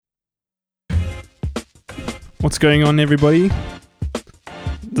What's going on, everybody?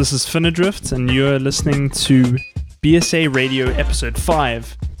 This is Finadrift, and you're listening to BSA Radio Episode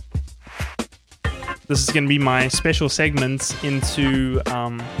 5. This is going to be my special segment into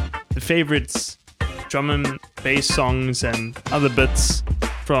the favorites, drum and bass songs, and other bits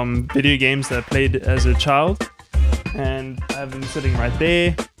from video games that I played as a child. And I have them sitting right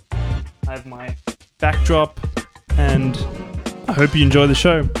there. I have my backdrop, and I hope you enjoy the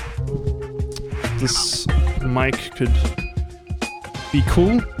show. This mic could be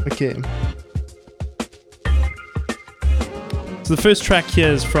cool. Okay. So the first track here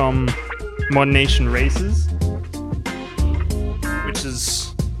is from Modern Nation Races, which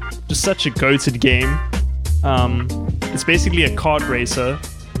is just such a goated game. It's basically a kart racer,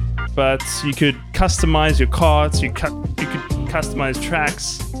 but you could customize your karts, you could customize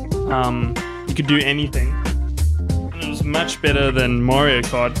tracks, you could do anything. And it was much better than Mario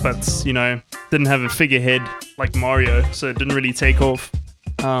Kart, but you know, didn't have a figurehead like Mario, so it didn't really take off.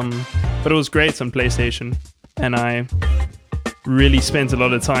 But it was great on PlayStation, and I really spent a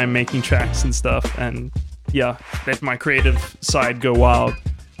lot of time making tracks and stuff, and yeah, let my creative side go wild.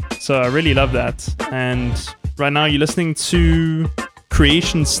 So I really love that. And right now you're listening to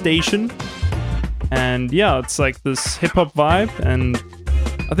Creation Station, and yeah, it's like this hip-hop vibe, and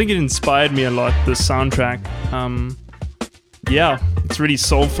I think it inspired me a lot, this soundtrack. Yeah, it's really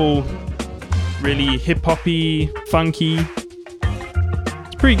soulful, really hip-hoppy, funky.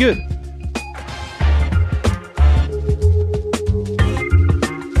 It's pretty good.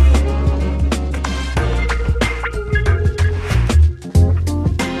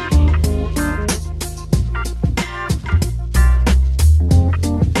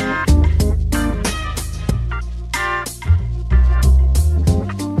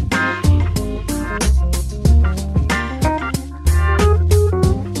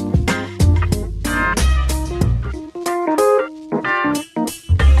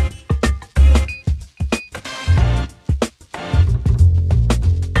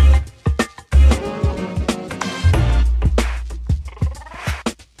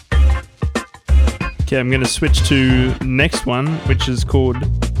 Okay, I'm going to switch to the next one, which is called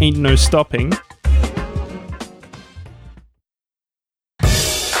Ain't No Stopping.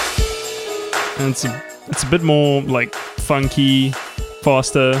 And it's a bit more like funky,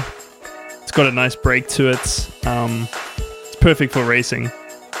 faster. It's got a nice break to it. It's perfect for racing.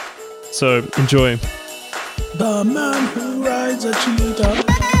 So enjoy. The man who rides a cheetah.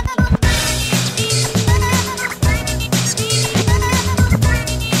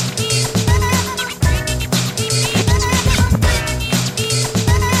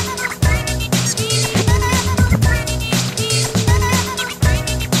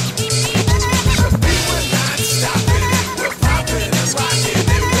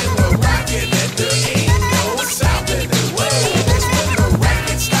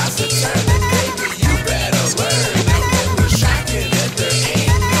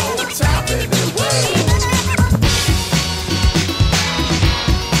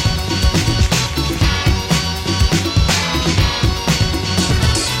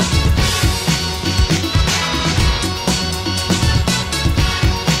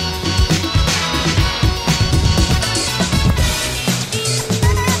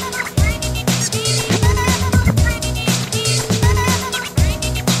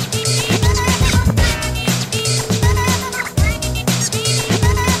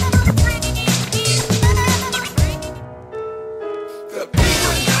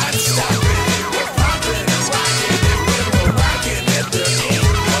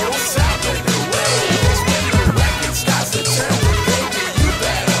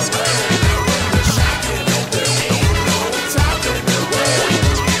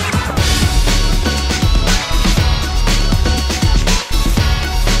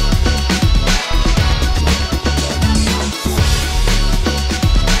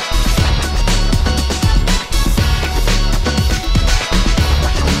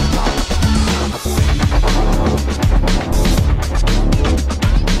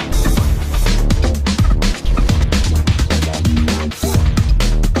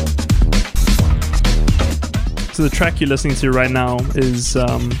 So the track you're listening to right now is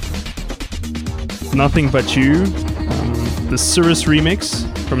Nothing But You, the Cirrus remix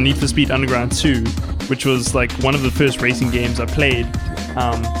from Need for Speed Underground 2, which was like one of the first racing games I played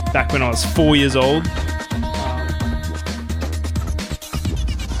back when I was 4 years old. I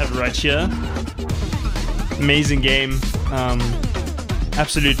have it right here. Amazing game,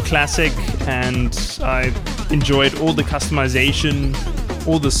 absolute classic, and I enjoyed all the customization,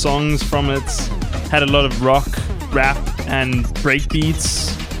 all the songs from it. Had a lot of rock, rap, and break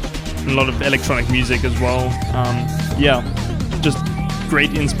beats. a lot of electronic music as well. Yeah, just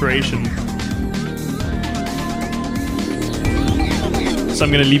great inspiration. So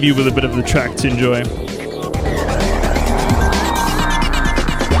I'm going to leave you with a bit of the track to enjoy.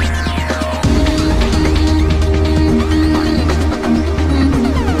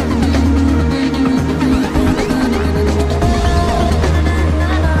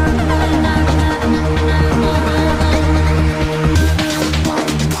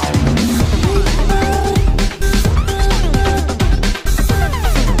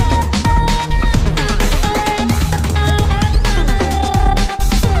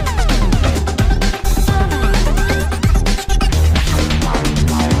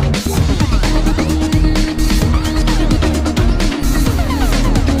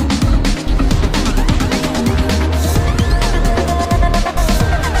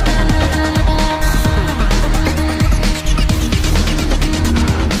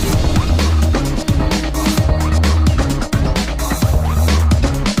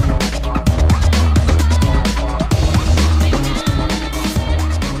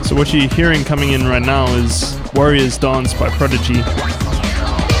 So what you're hearing coming in right now is Warriors Dance by Prodigy.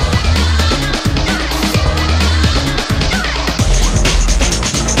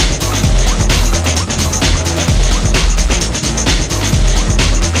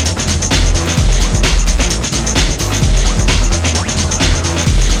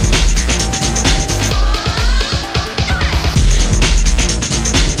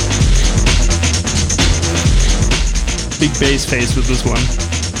 Big bass face with this one.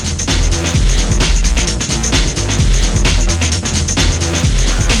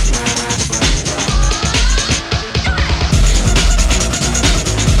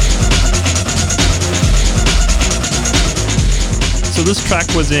 So this track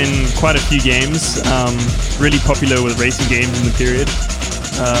was in quite a few games, really popular with racing games in the period.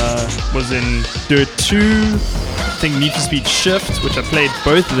 Was in Dirt 2, I think Need for Speed Shift, which I played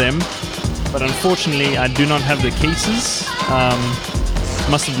both of them, but unfortunately I do not have the cases.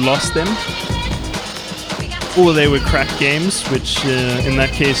 Must have lost them. Or they were cracked games, which in that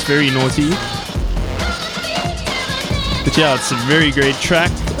case, very naughty. But yeah, it's a very great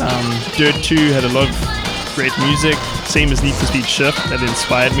track. Dirt 2 had a lot of great music, same as Need for Speed Shift, that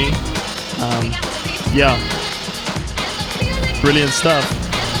inspired me. Yeah, brilliant stuff.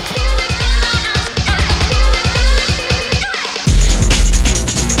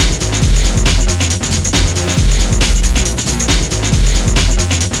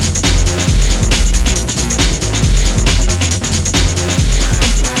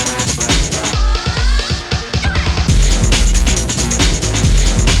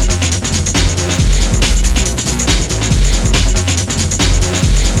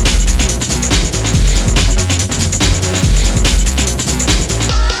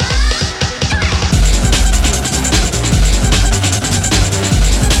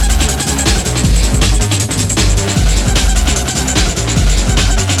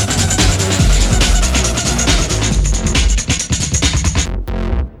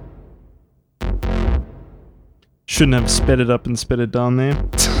 Shouldn't have sped it up and sped it down there.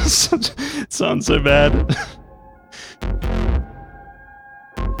 It sounds so bad.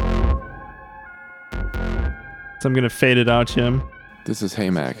 So I'm gonna fade it out here. This is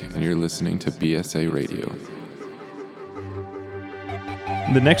Haymack, and you're listening to BSA Radio.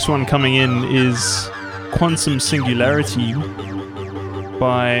 The next one coming in is Quantum Singularity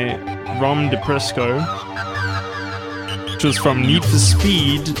by Rom DePrisco, which was from Need for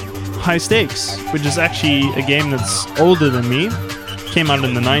Speed High Stakes, which is actually a game that's older than me. Came out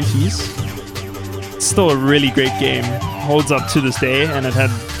in the 90s. It's still a really great game. Holds up to this day, and it had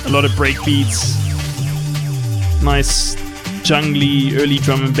a lot of breakbeats, nice jungly early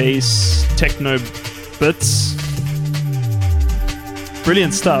drum and bass, techno bits.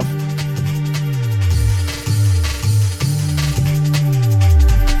 Brilliant stuff.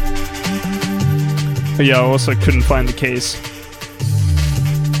 But yeah, I also couldn't find the case.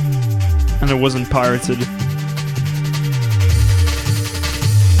 And it wasn't pirated.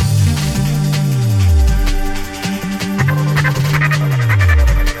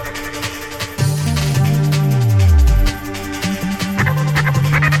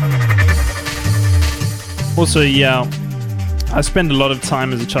 Also, yeah, I spent a lot of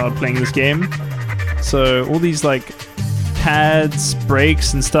time as a child playing this game. So all these like pads,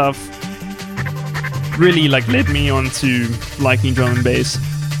 breaks and stuff really like led me on to liking drum and bass.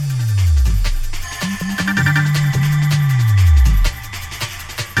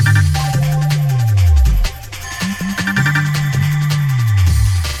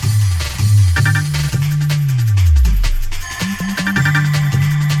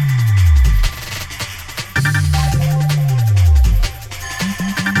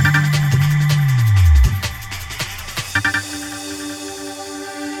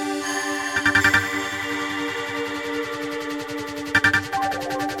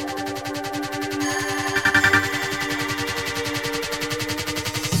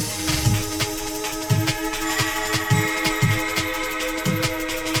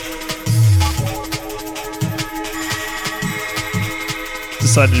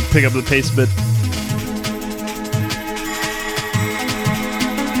 decided to pick up the pace a bit.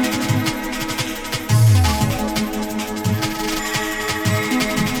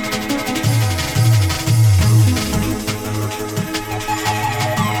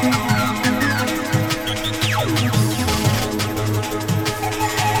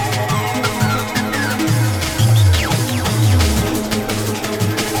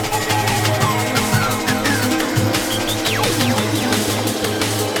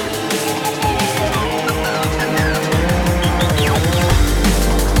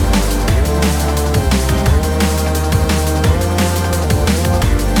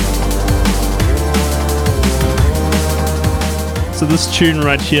 So this tune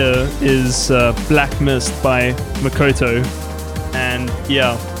right here is Black Mist by Makoto, and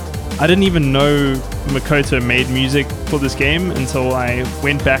yeah, I didn't even know Makoto made music for this game until I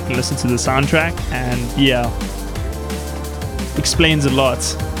went back and listened to the soundtrack, and yeah, explains a lot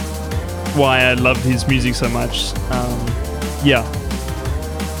why I love his music so much. Yeah,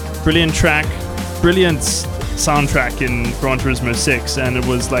 brilliant track, brilliant soundtrack in Gran Turismo 6, and it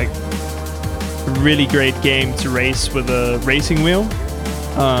was like really great game to race with a racing wheel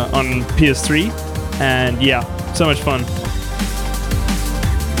on PS3, and yeah, so much fun.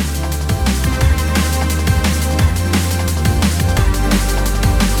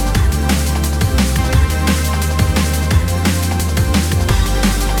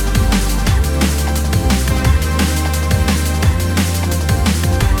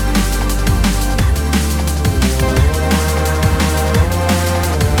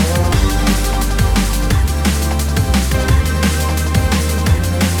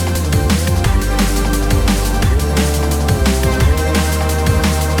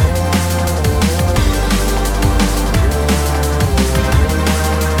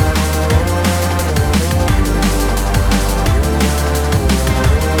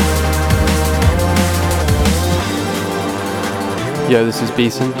 Yo, this is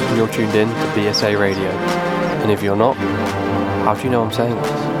Beeson, and you're tuned in to BSA Radio. And if you're not, how do you know I'm saying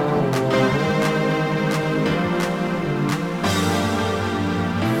this?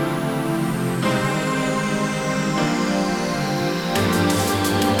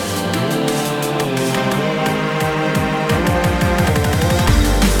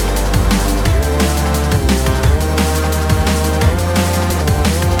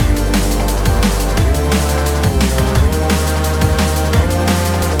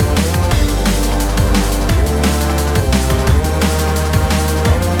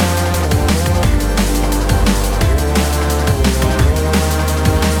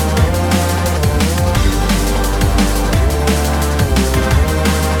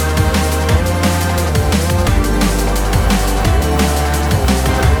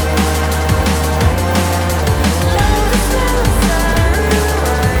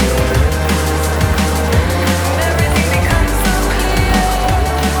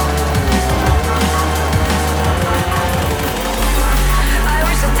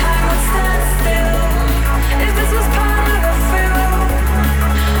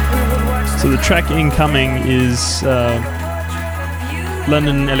 So the track incoming is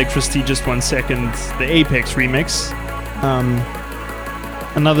London Electricity Just 1 Second, the Apex remix.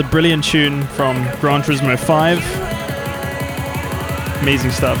 Another brilliant tune from Gran Turismo 5.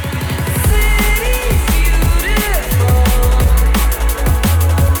 Amazing stuff.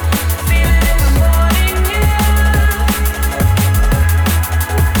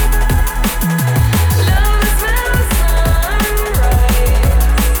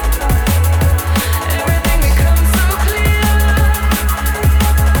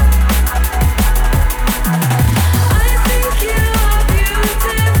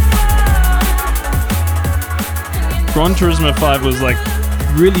 Gran Turismo 5 was like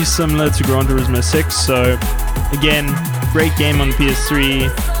really similar to Gran Turismo 6, so again, great game on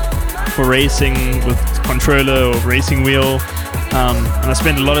PS3 for racing with controller or racing wheel, and I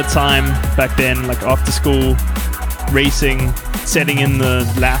spent a lot of time back then, like after school, racing, setting in the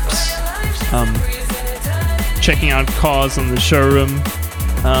laps, checking out cars on the showroom.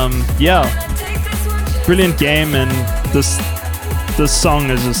 Yeah, brilliant game, and this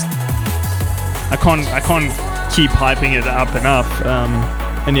song is just I can't keep hyping it up and up,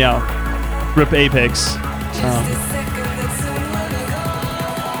 and yeah, rip Apex.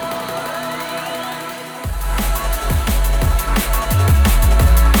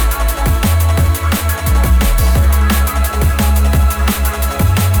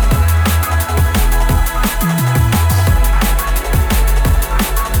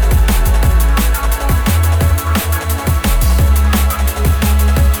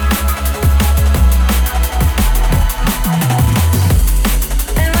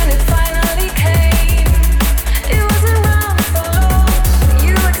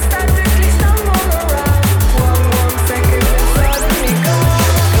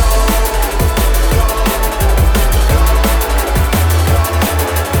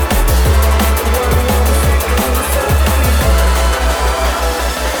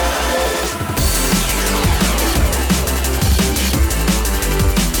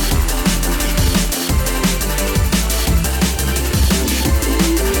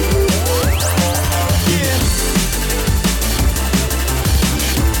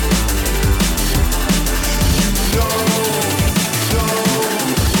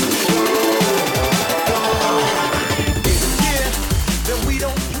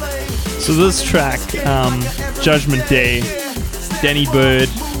 So this track, Judgment Day, Danny Bird,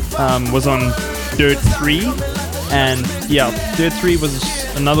 was on Dirt 3. And yeah, Dirt 3 was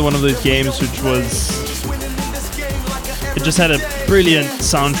another one of those games which was... It just had a brilliant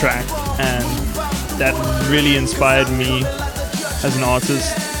soundtrack, and that really inspired me as an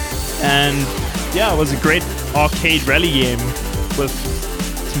artist. And yeah, it was a great arcade rally game with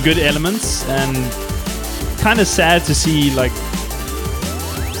some good elements, and kind of sad to see like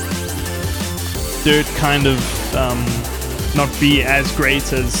Dirt kind of not be as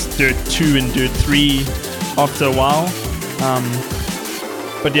great as Dirt 2 and Dirt 3 after a while.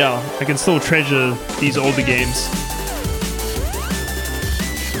 But yeah, I can still treasure these older games.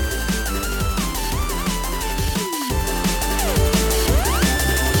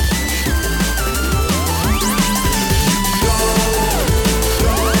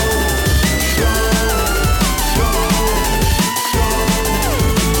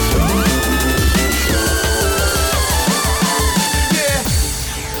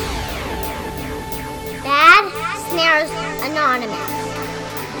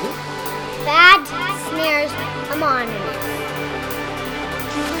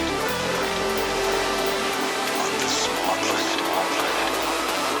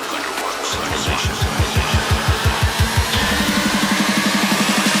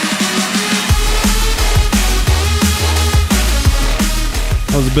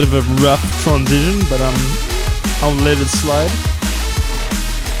 That was a bit of a rough transition, but I'll let it slide.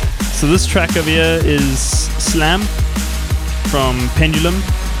 So this track over here is Slam from Pendulum,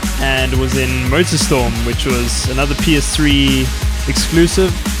 and it was in Motorstorm, which was another PS3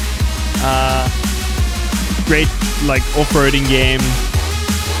 exclusive. Great like off-roading game,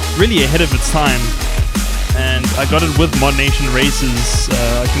 really ahead of its time. And I got it with Mod Nation Races.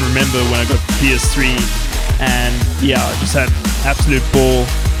 I can remember when I got PS3, and yeah, I just had absolute ball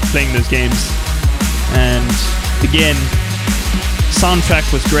playing those games. And again,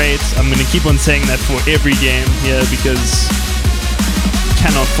 soundtrack was great. I'm gonna keep on saying that for every game here because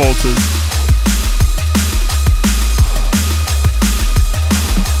cannot fault it.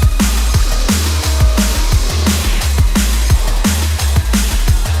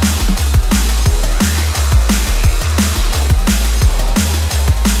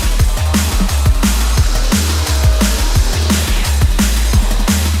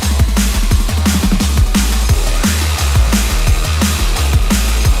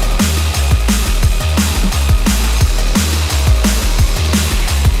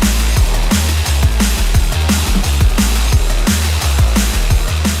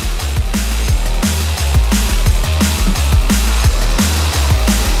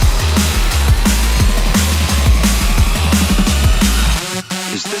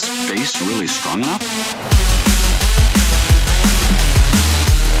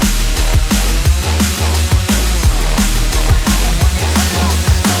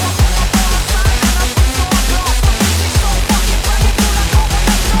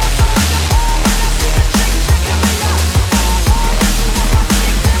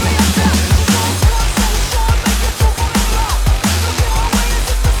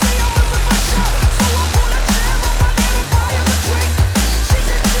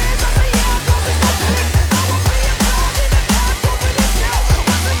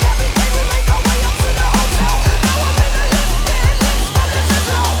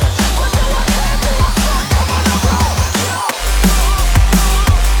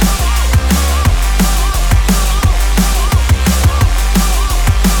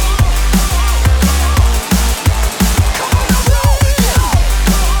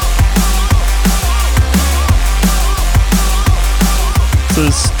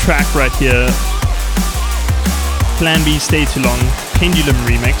 Track right here, Plan B Stay Too Long Pendulum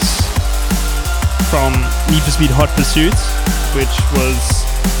remix from Need for Speed Hot Pursuit, which was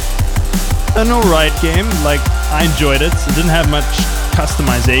an alright game. Like, I enjoyed it. It didn't have much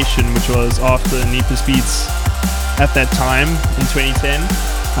customization, which was after Need for Speeds at that time in 2010.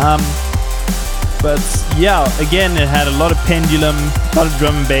 But yeah, again, it had a lot of Pendulum, a lot of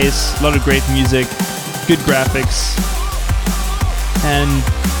drum and bass, a lot of great music, good graphics. And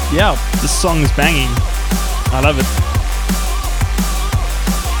yeah, this song is banging. I love it.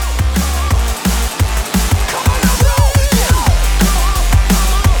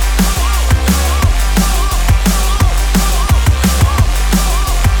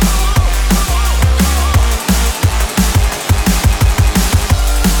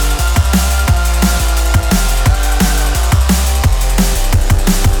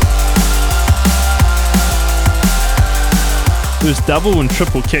 Those double and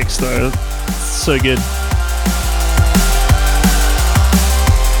triple kicks though, so good.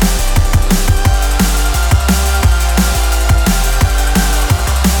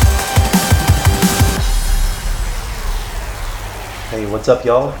 what's up,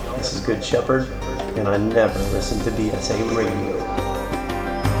 y'all? This is Good Shepherd, and I never listen to BSA Radio.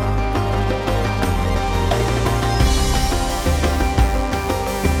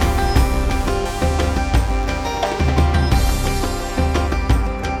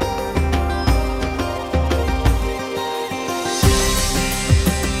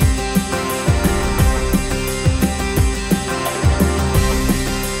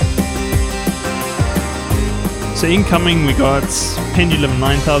 So incoming we got Pendulum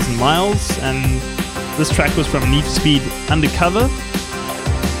 9000 Miles, and this track was from Need for Speed Undercover,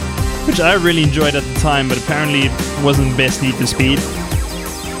 which I really enjoyed at the time, but apparently it wasn't the best Need for Speed.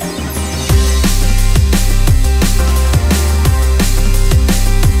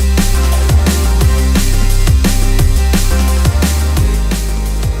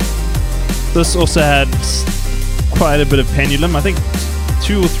 This also had quite a bit of Pendulum, I think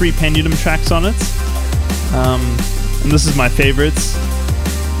 2 or 3 Pendulum tracks on it. And this is my favorites.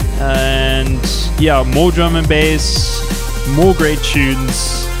 And yeah, more drum and bass, more great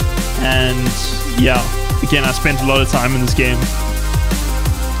tunes, and yeah, again, I spent a lot of time in this game.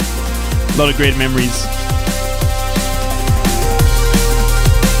 A lot of great memories.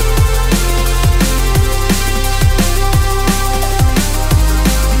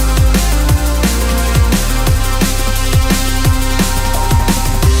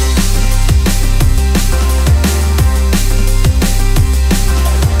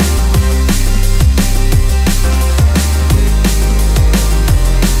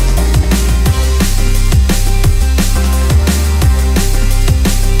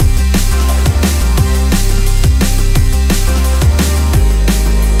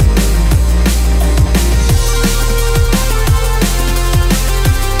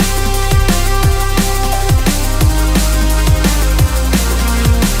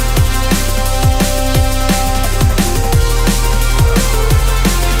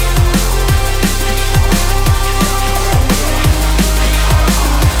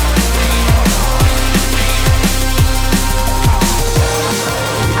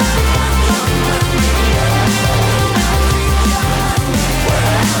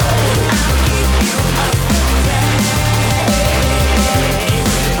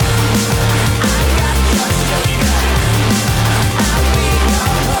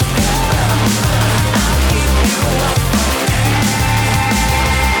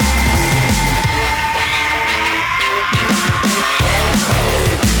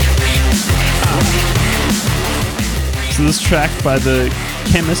 This track by the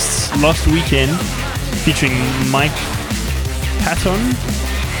Chemists, Lost Weekend, featuring Mike Patton.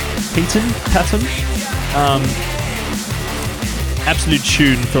 Absolute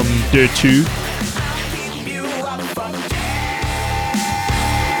tune from Dirt 2.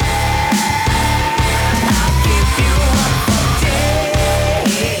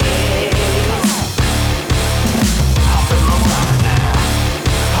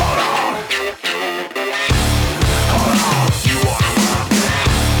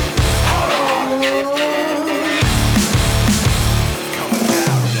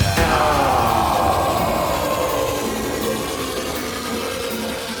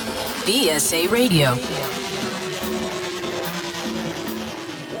 BSA Radio.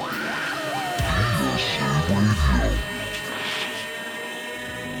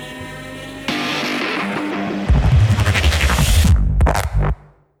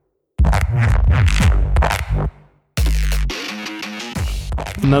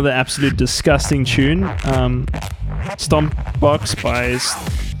 Another absolute disgusting tune. Stomp Box by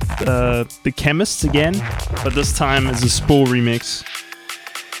the Chemists again, but this time as a Spore remix.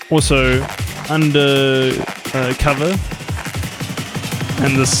 Also under cover,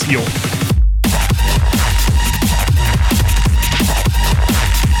 and this York.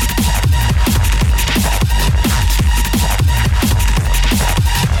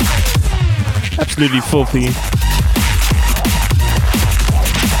 Absolutely filthy.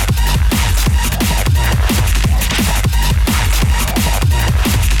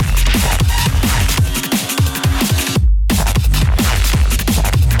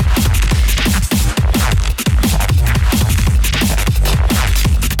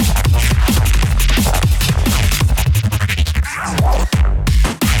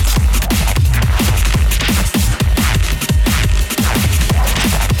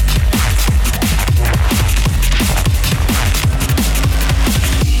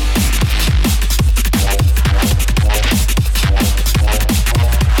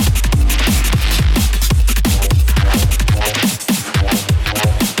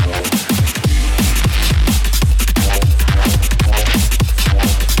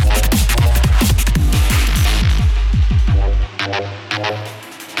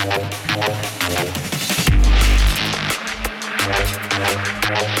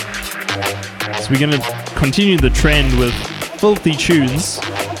 So we're gonna continue the trend with filthy tunes.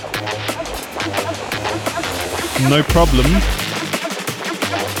 No problem.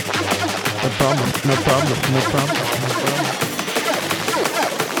 No problem. No problem. No problem. No problem.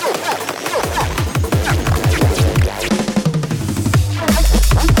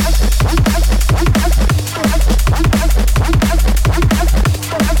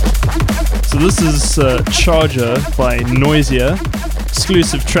 So this is Charger by Noisia,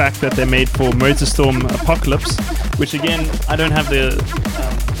 exclusive track that they made for Motorstorm Apocalypse, which again, I don't have the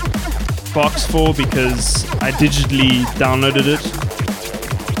box for because I digitally downloaded it.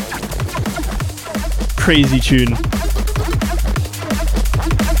 Crazy tune.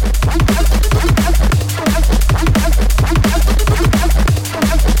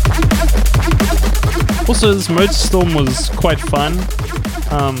 Also, this Motorstorm was quite fun.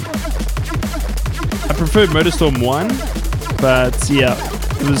 I preferred Motorstorm 1, but yeah,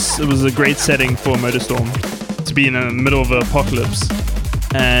 it was a great setting for Motorstorm to be in the middle of an apocalypse.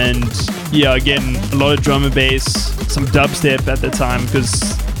 And yeah, again, a lot of drum and bass, some dubstep at the time,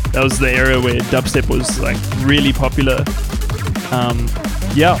 because that was the era where dubstep was like really popular.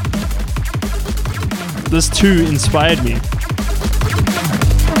 Yeah, this too inspired me.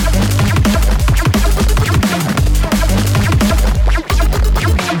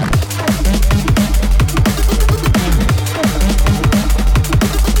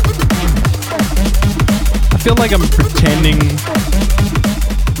 I feel like I'm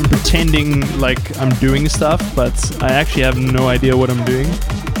pretending like I'm doing stuff, but I actually have no idea what I'm doing.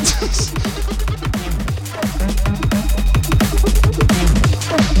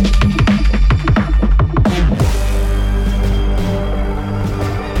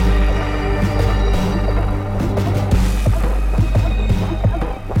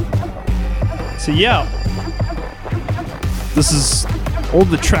 So yeah, this is all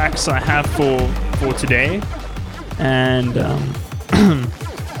the tracks I have for today, and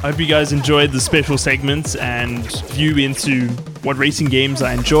I hope you guys enjoyed the special segments and view into what racing games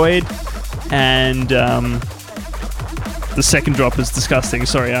I enjoyed. And the second drop is disgusting.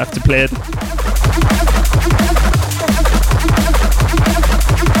 Sorry, I have to play it.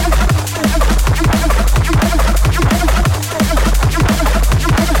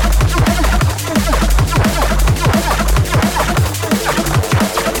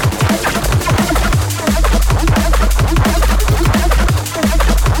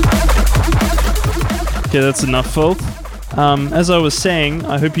 Okay, that's enough filth. As I was saying,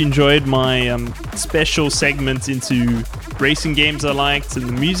 I hope you enjoyed my special segment into racing games I liked and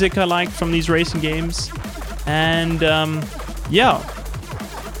the music I liked from these racing games. And yeah,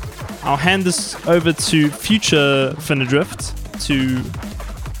 I'll hand this over to future Finadrift to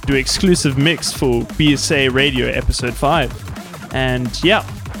do exclusive mix for BSA Radio episode 5. And yeah,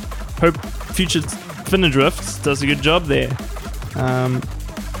 hope future Finadrift does a good job there.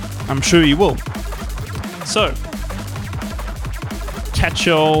 I'm sure he will. So, catch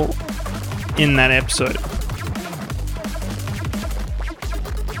y'all in that episode.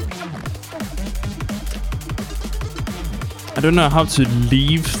 I don't know how to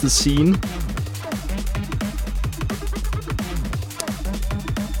leave the scene,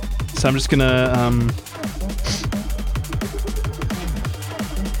 so I'm just gonna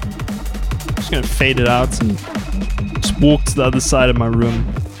fade it out and just walk to the other side of my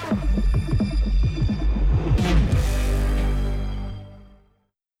room.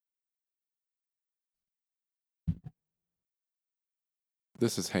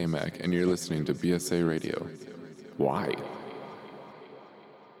 This is Hey Mac, and you're listening to BSA Radio. Why?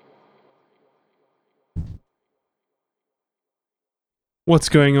 What's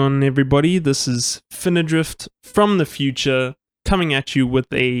going on, everybody? This is Finadrift from the future, coming at you with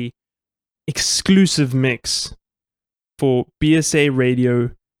a exclusive mix for BSA Radio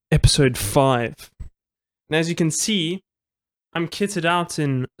episode 5. And as you can see, I'm kitted out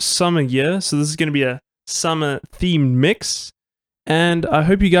in summer gear, so this is going to be a summer themed mix. And I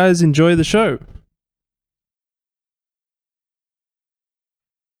hope you guys enjoy the show.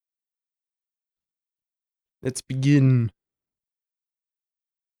 Let's begin.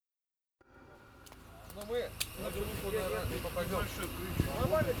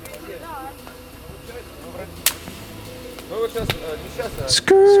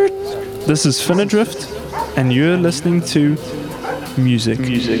 Skirt! This is Finadrift, and you're listening to music.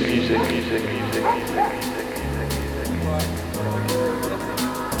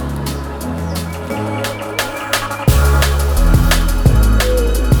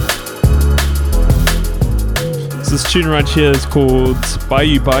 This tune right here is called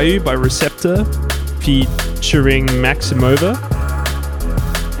Bayou Bayou by Receptor, featuring Maximova.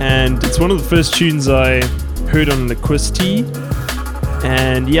 and it's one of the first tunes I heard on Liquidity.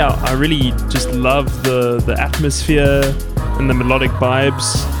 And yeah, I really just love the atmosphere and the melodic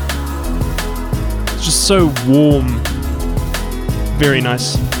vibes. It's just so warm, very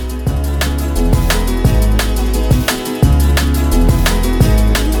nice.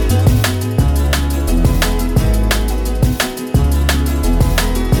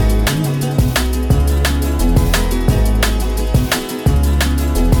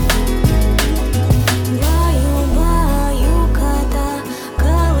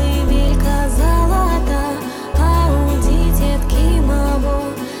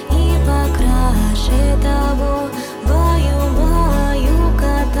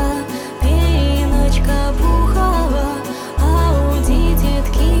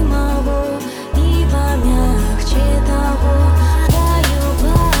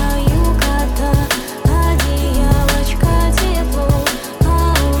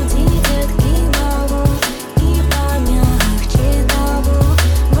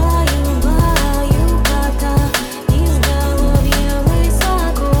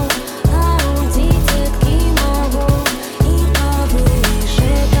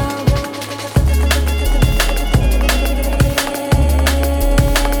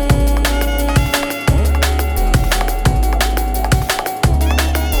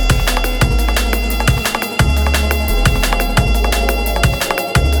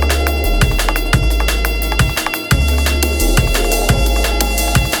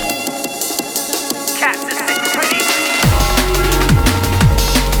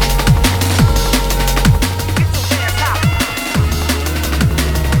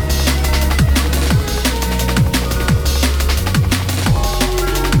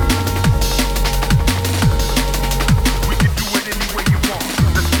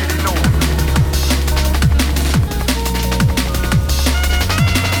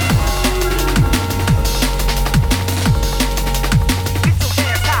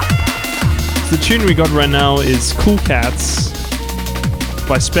 The tune we got right now is Cool Cats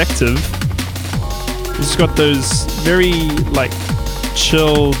by Spective. It's got those very like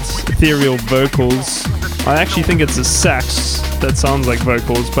chilled, ethereal vocals. I actually think it's a sax that sounds like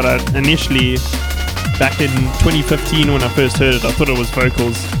vocals, but initially, back in 2015 when I first heard it, I thought it was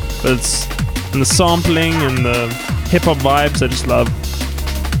vocals. But it's and the sampling and the hip-hop vibes I just love.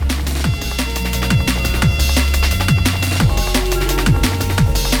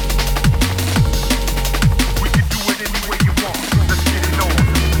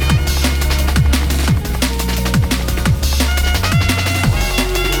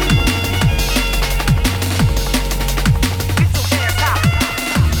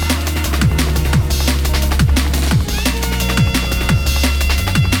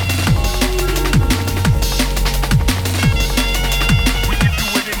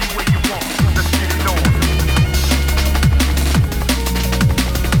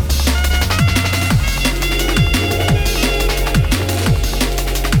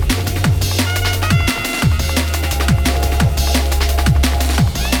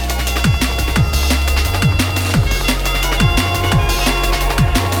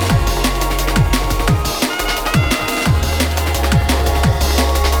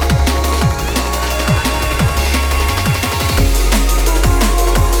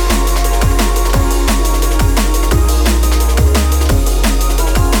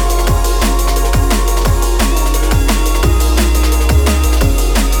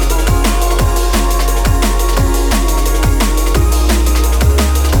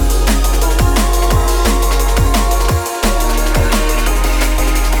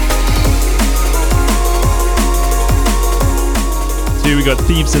 We got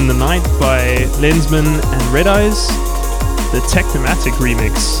Thieves in the Night by Lensman and Red Eyes, the Technomatic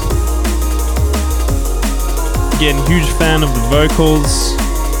remix. Again, huge fan of the vocals,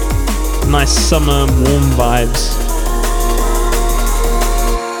 nice summer warm vibes.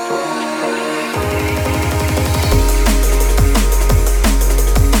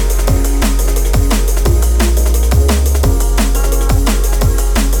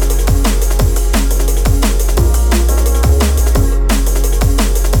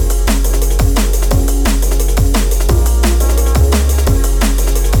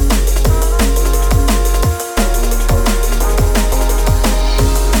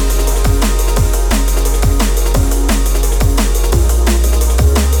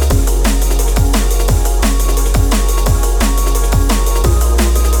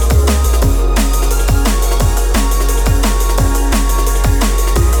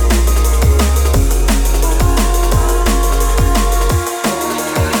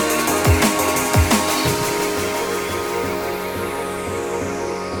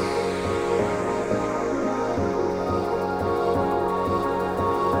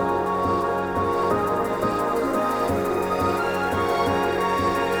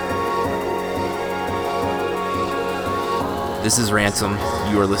 This is Ransom.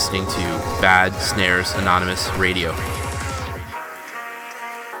 You are listening to Bad Snares Anonymous Radio.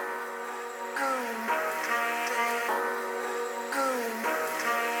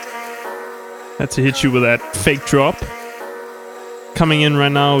 Had to hit you with that fake drop. Coming in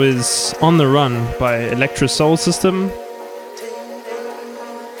right now is On the Run by Electro Soul System.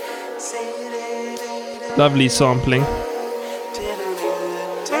 Lovely sampling.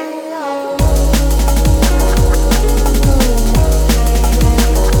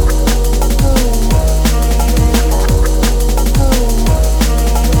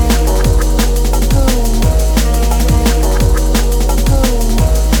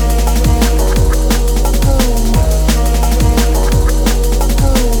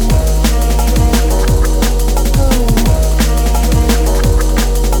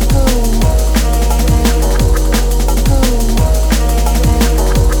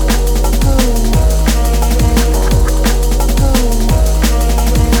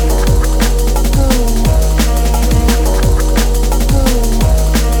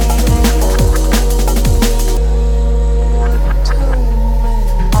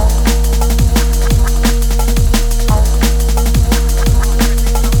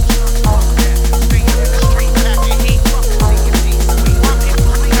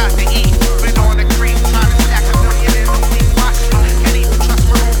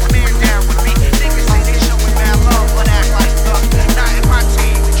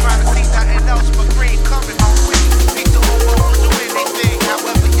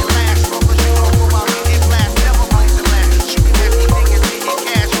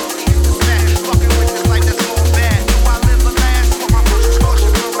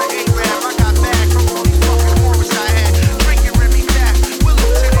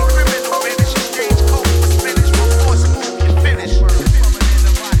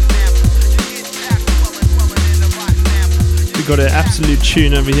 Got an absolute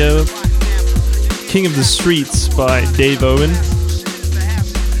tune over here. King of the Streets by Dave Owen.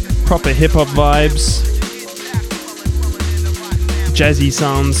 Proper hip-hop vibes. Jazzy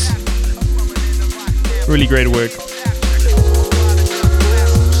sounds. Really great work.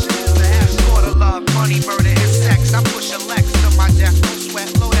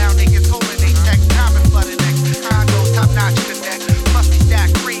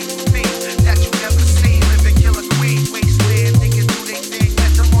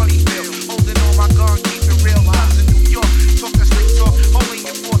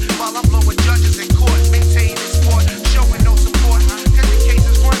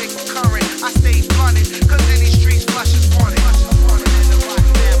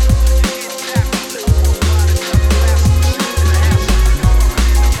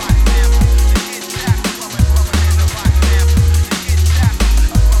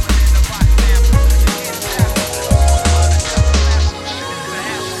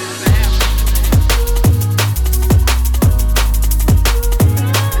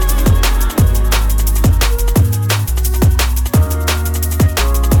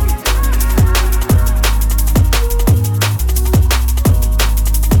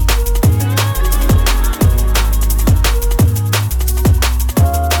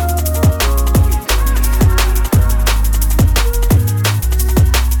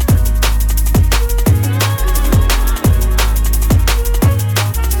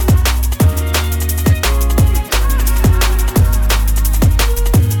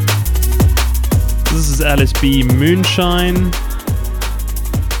 Alice B. Moonshine.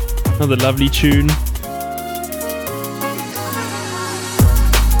 Another lovely tune.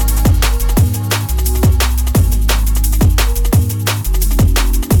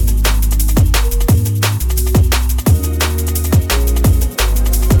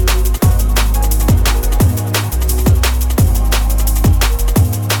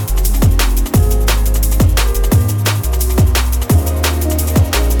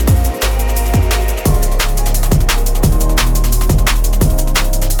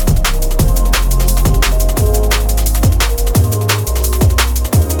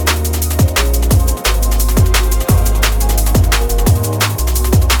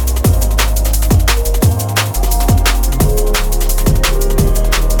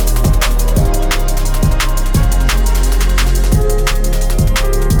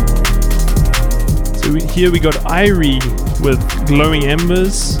 Here we got Irie with Glowing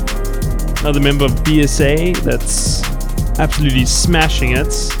Embers, another member of BSA that's absolutely smashing it.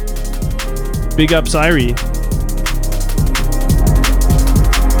 Big ups Irie.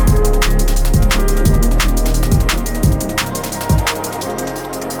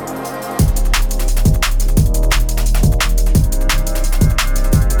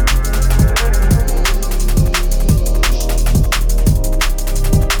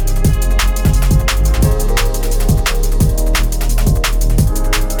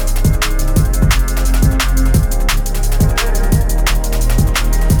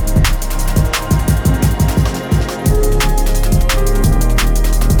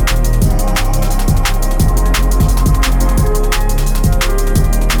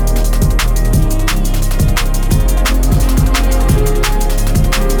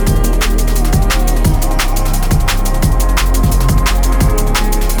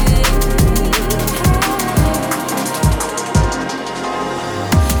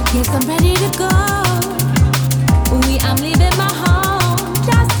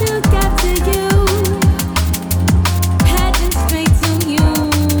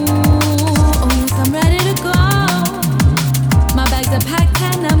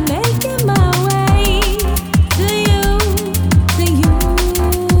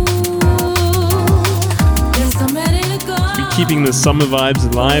 keeping the summer vibes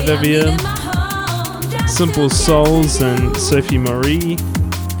alive over here. Simple Souls and Sophie Marie,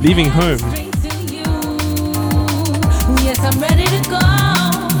 Leaving Home. Yes, I'm ready to go.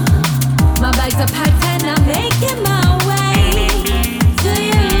 My bags are packed and I'm making my way to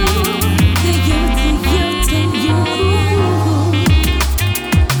you, to you, to you, to you.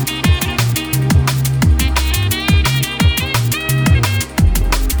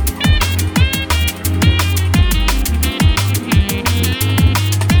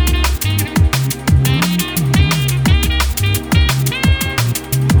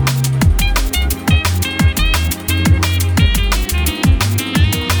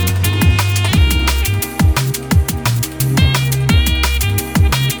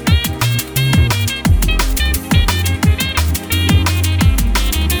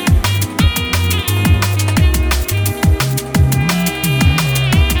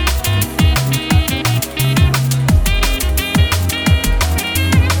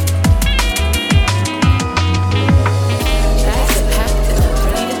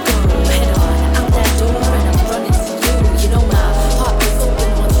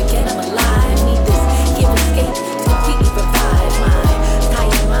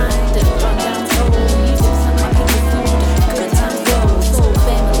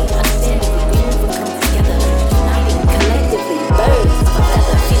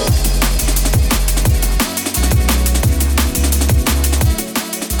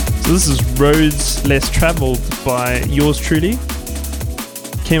 This is Roads Less Traveled by yours truly.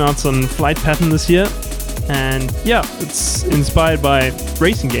 Came out on Flight Pattern this year, and yeah, it's inspired by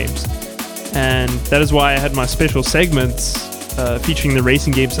racing games, and that is why I had my special segments featuring the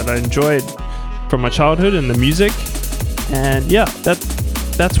racing games that I enjoyed from my childhood and the music. And yeah,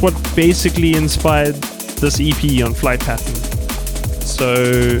 that's what basically inspired this EP on Flight Pattern.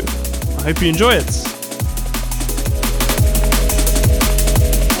 So I hope you enjoy it.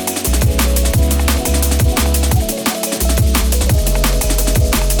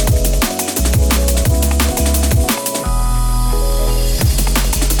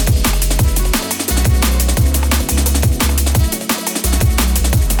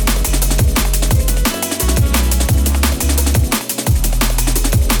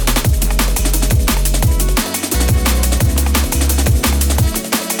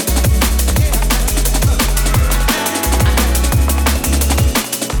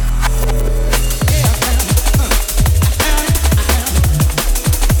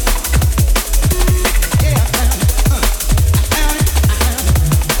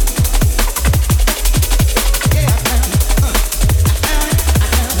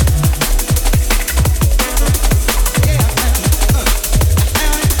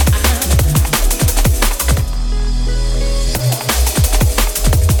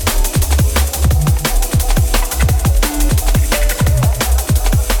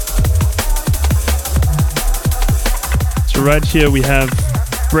 Right here we have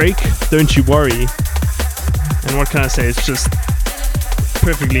Break, Don't You Worry. And what can I say? It's just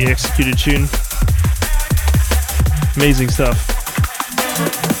perfectly executed tune. Amazing stuff.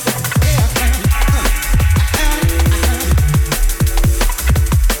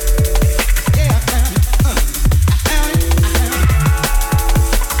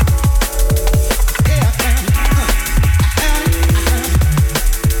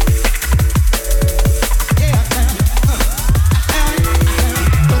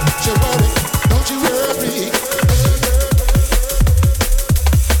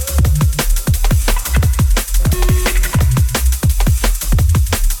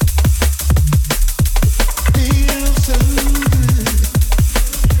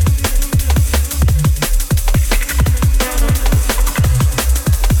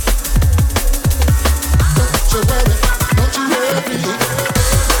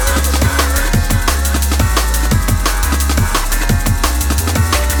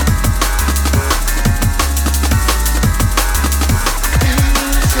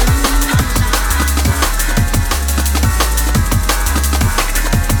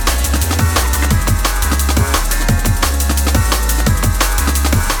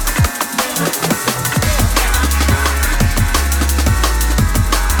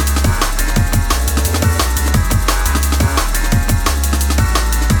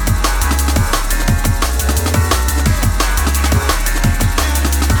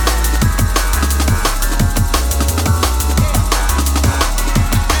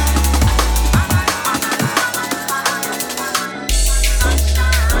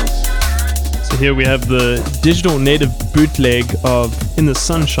 Here we have the digital native bootleg of In the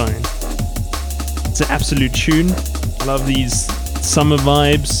Sunshine. It's an absolute tune. I love these summer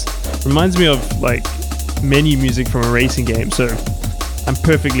vibes. Reminds me of like menu music from a racing game, so I'm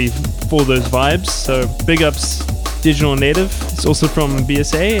perfectly for those vibes. So big ups Digital Native. It's also from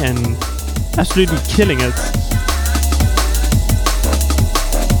BSA and absolutely killing it.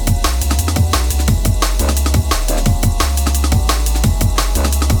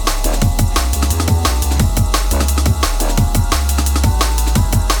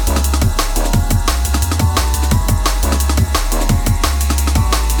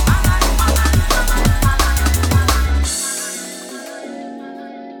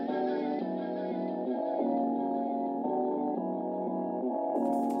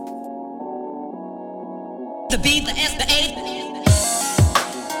 The B, the S, the A.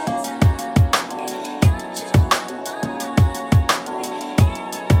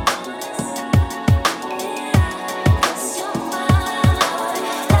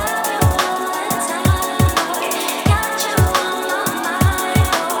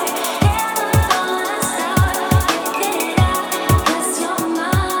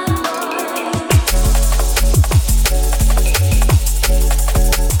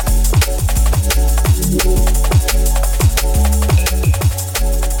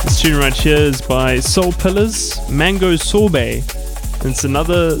 Tune right here is by Soul Pillars, Mango Sorbet. It's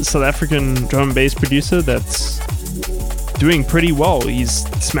another South African drum and bass producer that's doing pretty well. He's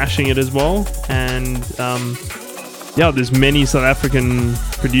smashing it as well. And yeah, there's many South African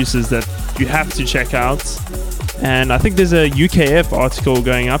producers that you have to check out. And I think there's a UKF article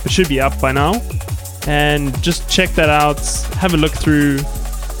going up. It should be up by now. And just check that out, have a look through,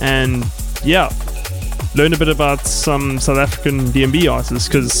 and yeah, learn a bit about some South African DnB artists,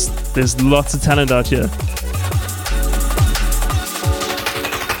 because there's lots of talent out here.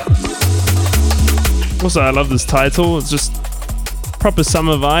 Also, I love this title. It's just proper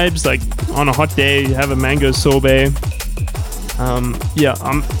summer vibes. Like on a hot day, you have a mango sorbet. Yeah,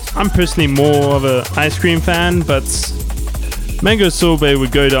 I'm personally more of a ice cream fan, but mango sorbet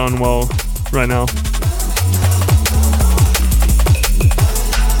would go down well right now.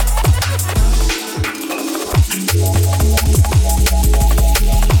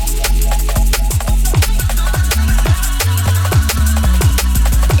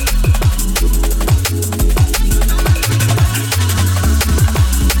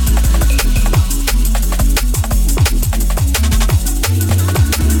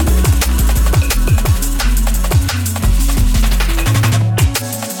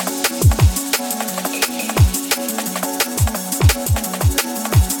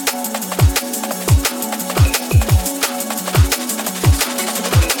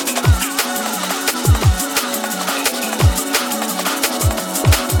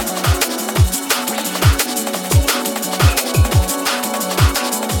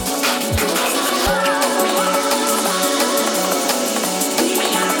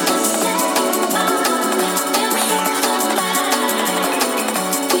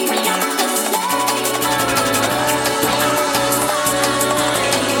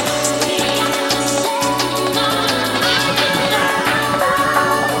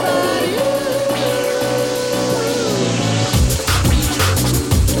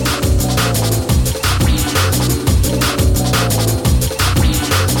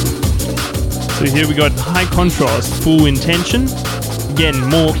 So here we got High Contrast, Full Intention. Again,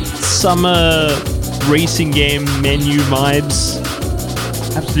 more summer racing game menu vibes.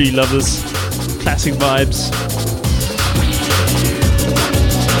 Absolutely love this. Classic vibes.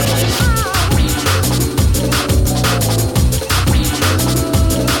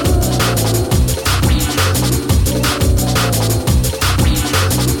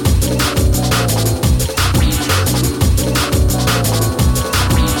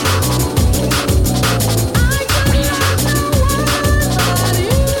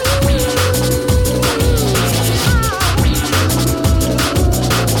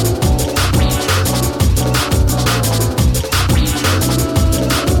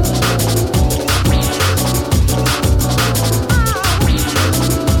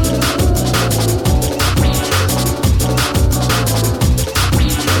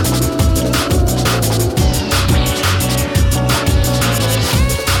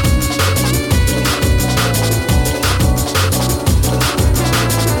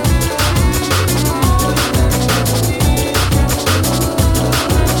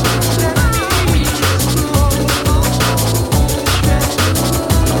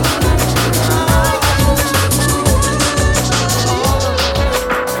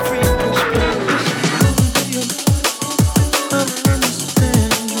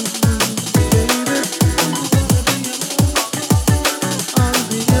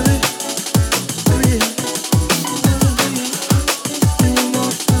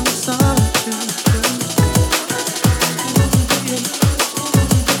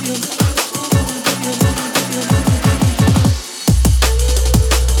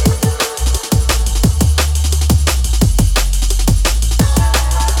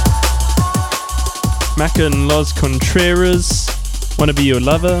 and Los Contreras, Wanna Be Your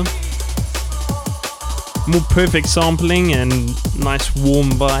Lover. More perfect sampling and nice warm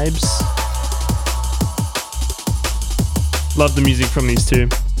vibes. Love the music from these two.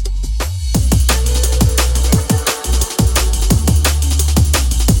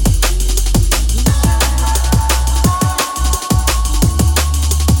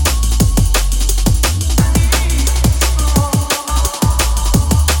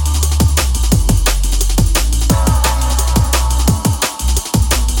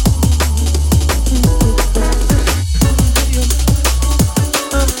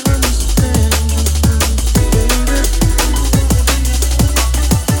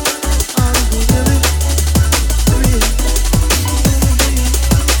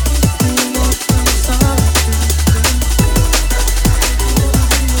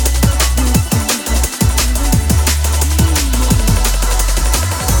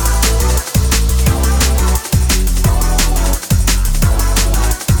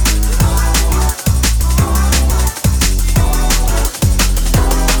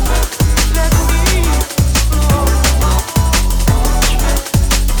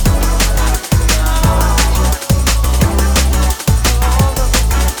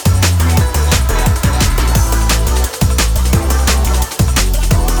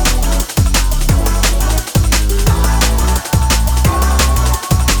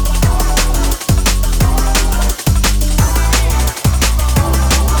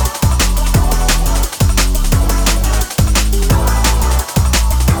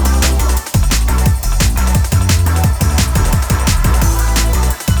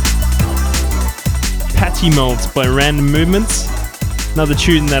 Melt by Random Movements. Another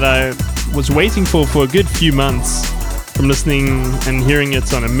tune that I was waiting for a good few months from listening and hearing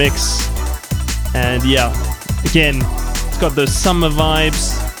it on a mix. And yeah, again, it's got those summer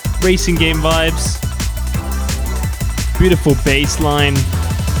vibes, racing game vibes, beautiful bass line.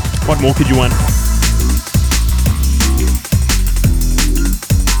 What more could you want?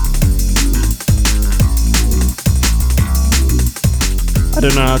 I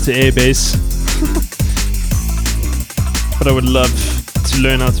don't know how to air bass. But I would love to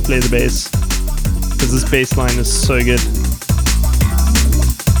learn how to play the bass, because this bass line is so good.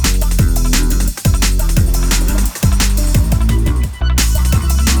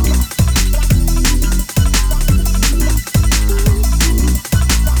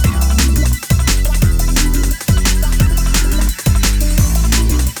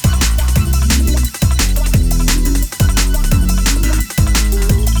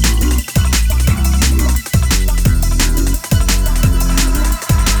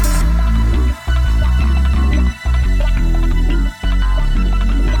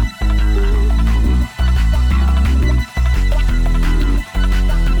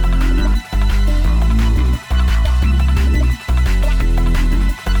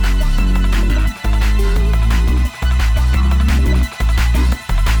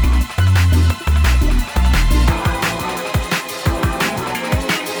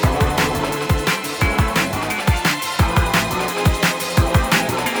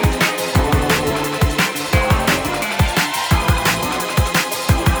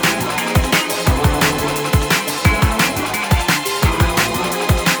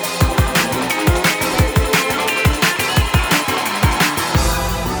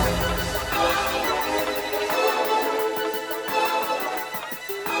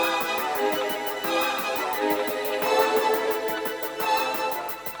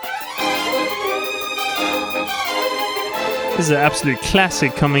 This is an absolute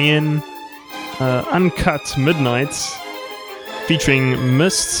classic coming in. Uncut Midnights, featuring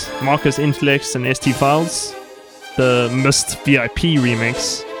Mist, Marcus Intellect, and ST Files. The Mist VIP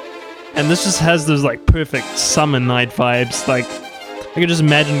remix. And this just has those like perfect summer night vibes. Like, I could just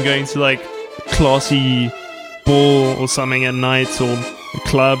imagine going to like a classy ball or something at night, or a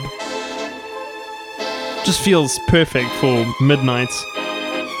club. Just feels perfect for midnight.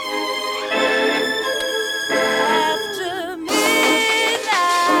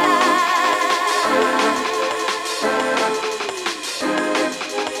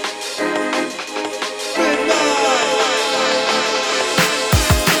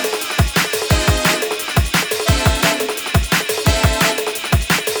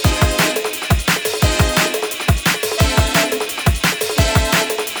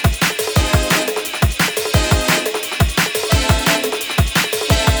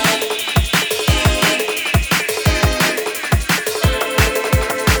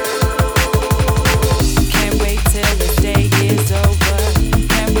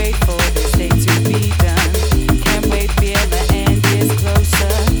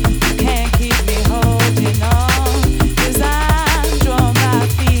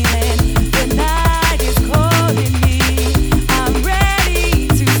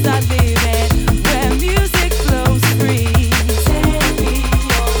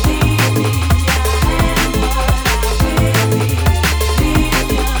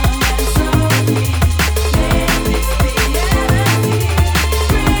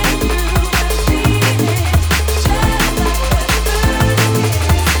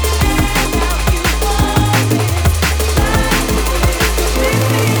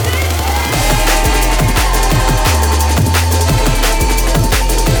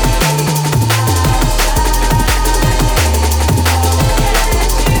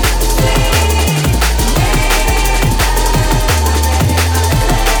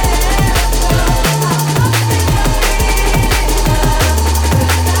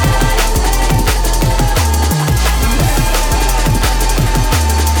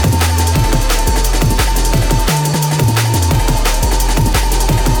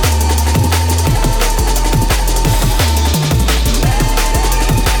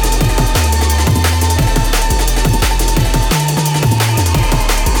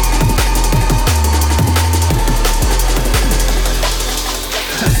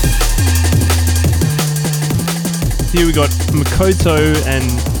 Here we got Makoto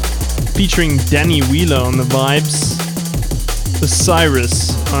and featuring Danny Wheeler on the vibes.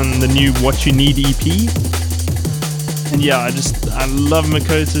 Osiris on the new What You Need EP. And yeah, I love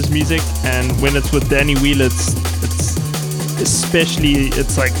Makoto's music, and when it's with Danny Wheeler, it's especially,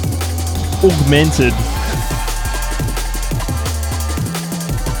 it's like augmented.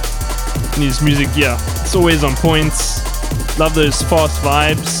 And his music, yeah, it's always on point. Love those fast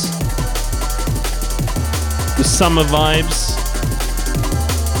vibes, the summer vibes.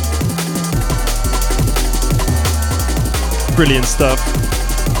 Brilliant stuff.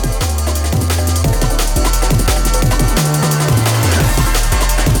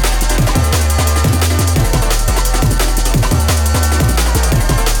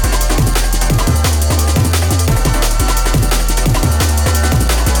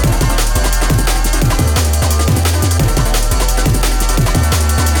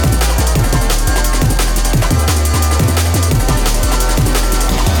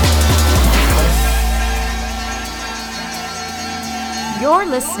 You're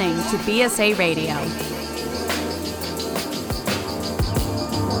listening to BSA Radio.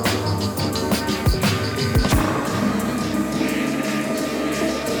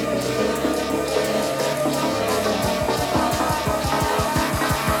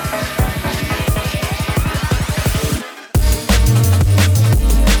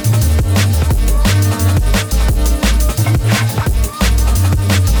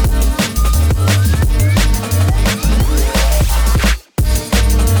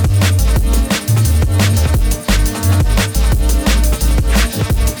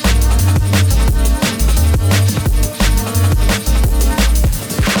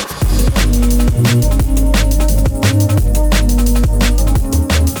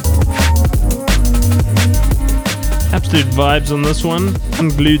 Vibes on this one.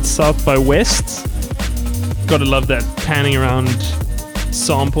 Unglued South by West. Gotta love that panning around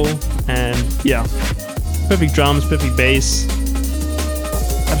sample, and yeah, perfect drums, perfect bass,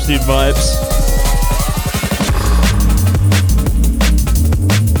 absolute vibes.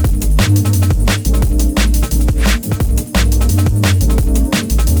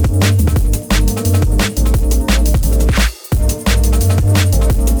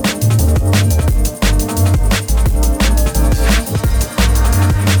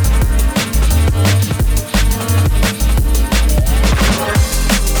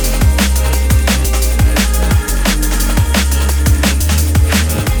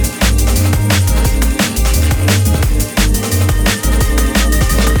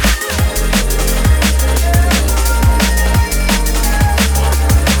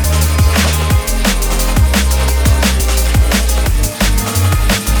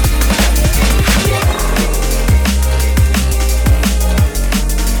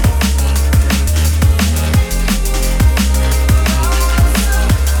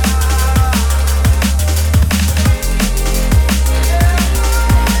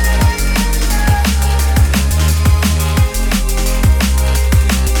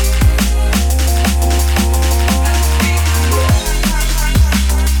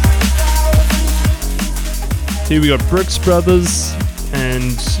 Here we got Brooks Brothers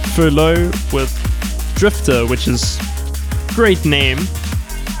and Furlough with Drifter, which is great name.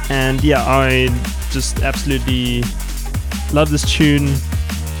 And yeah, I just absolutely love this tune.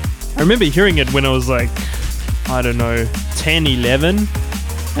 I remember hearing it when I was like, I don't know, 10, 11.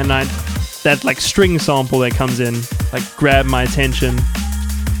 And that like string sample that comes in, like grabbed my attention.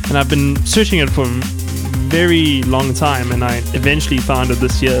 And I've been searching it for a very long time, and I eventually found it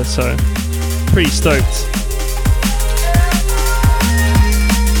this year, so pretty stoked.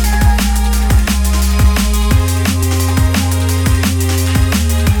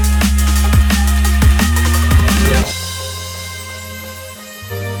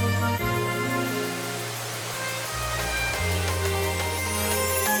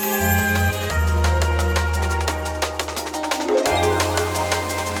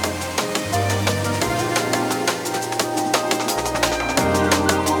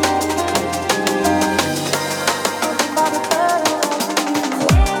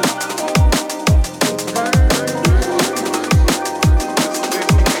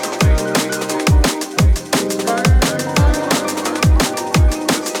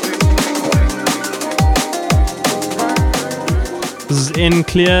 In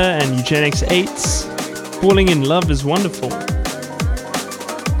Clear and Eugenics 8's Falling in Love is Wonderful.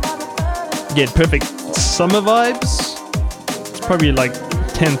 Get perfect summer vibes. It's probably like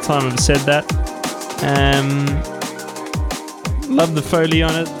 10th time I've said that. Love the Foley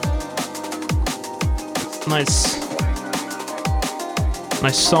on it. Nice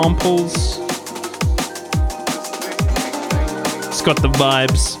samples. It's got the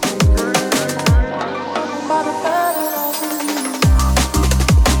vibes.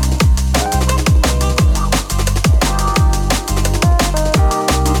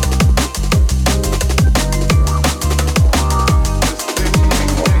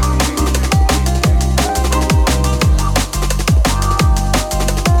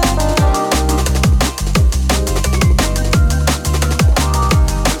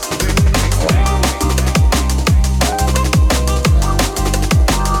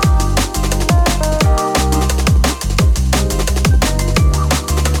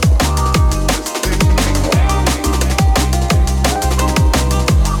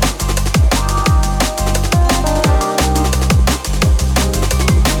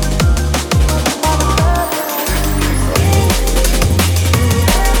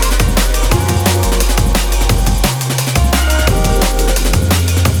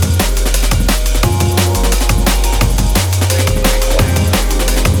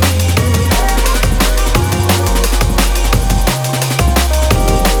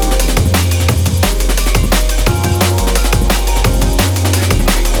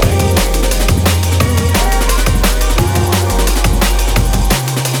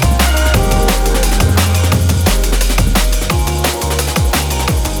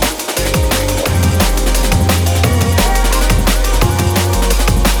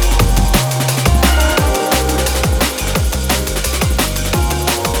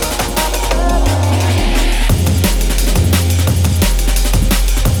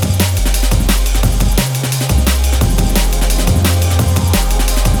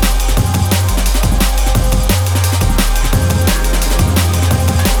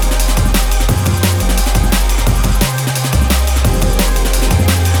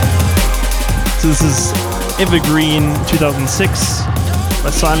 This is Evergreen 2006 by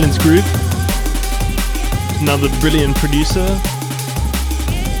Silence Group. Another brilliant producer.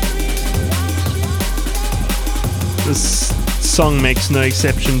 This song makes no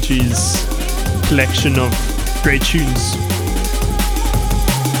exception to his collection of great tunes.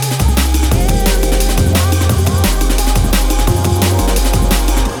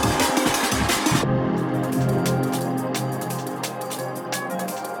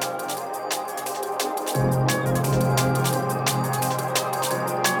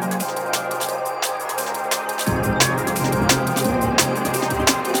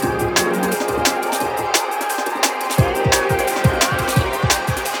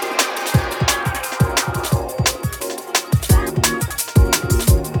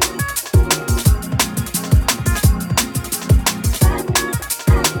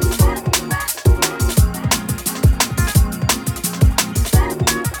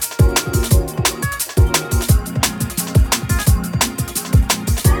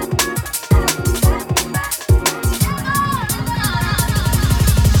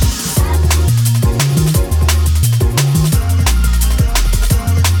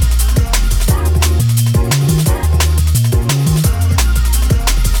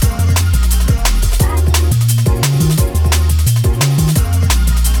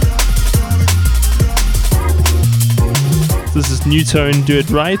 This is New Tone, Do It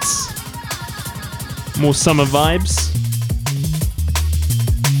Right. More summer vibes.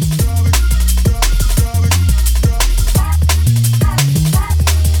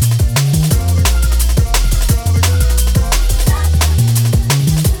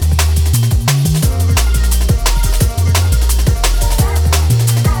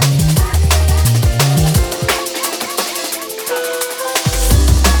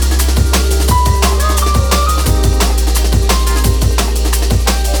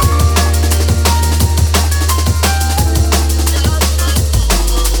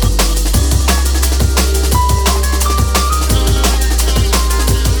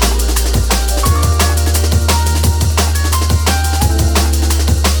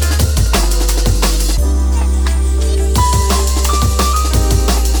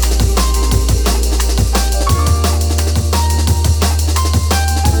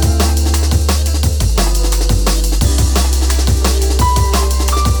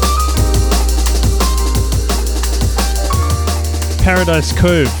 Paradise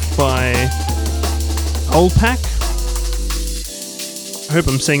Cove by Olpak. I hope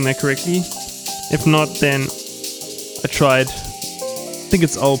I'm saying that correctly. If not, then I tried. I think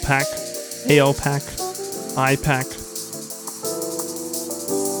it's Olpak, Aolpak, IPAC.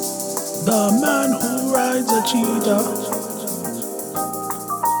 The man who rides a cheetah.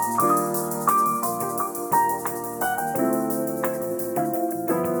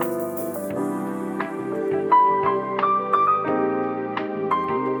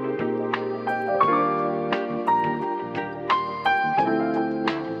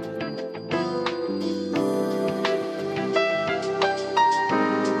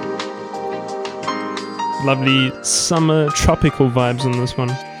 Lovely summer tropical vibes on this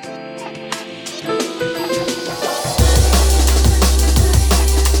one.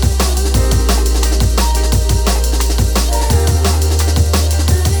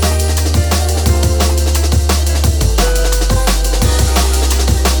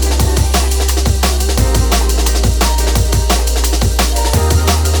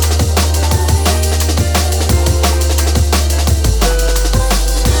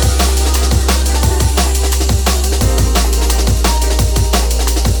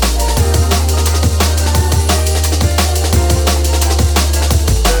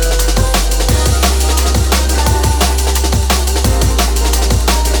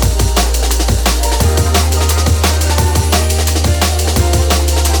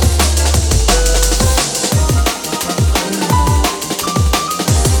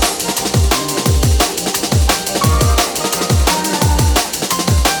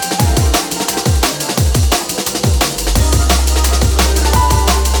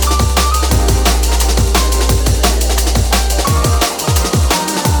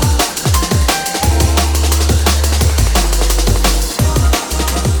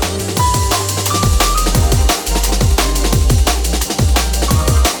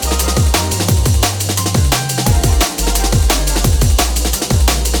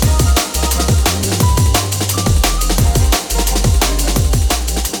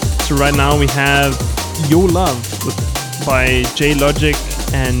 Right now we have Your Love by J Logic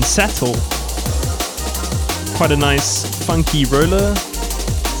and Sattel. Quite a nice funky roller.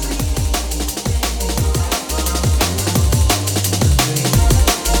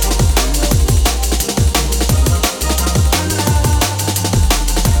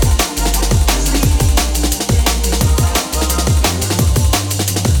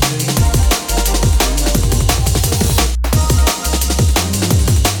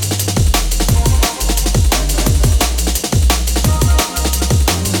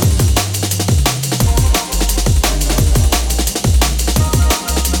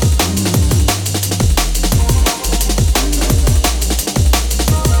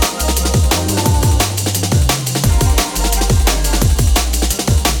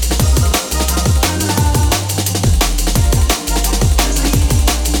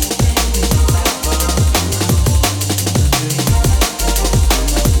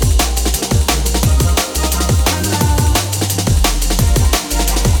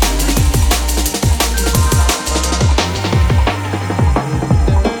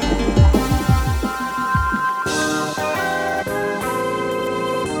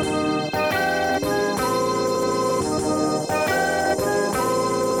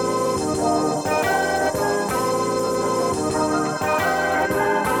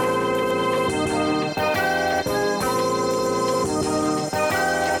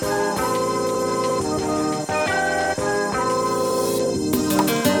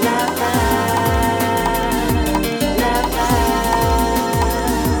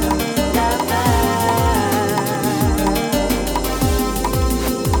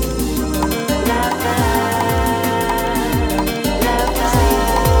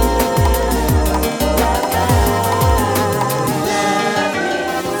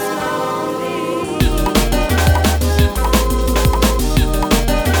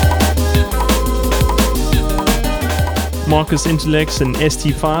 Marcus Intellects and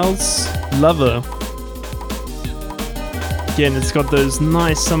ST Files, Lover. Again, it's got those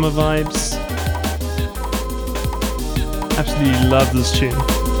nice summer vibes. Absolutely love this tune.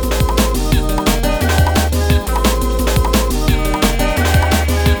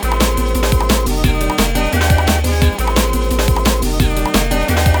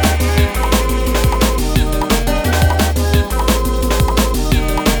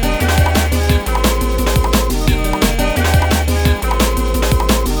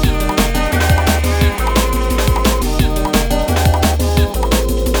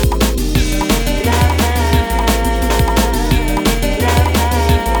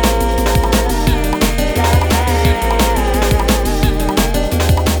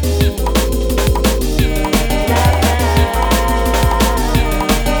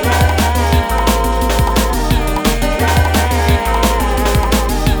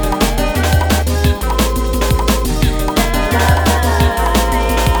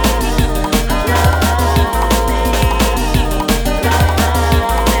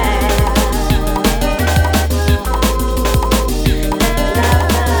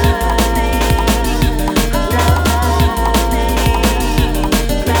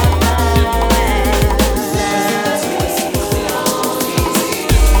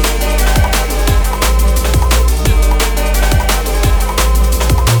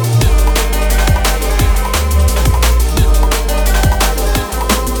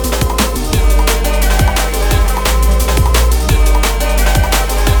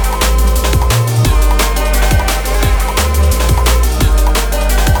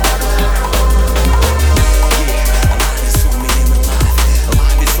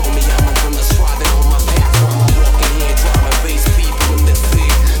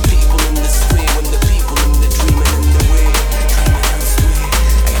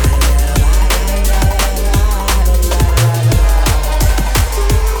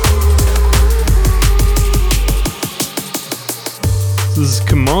 is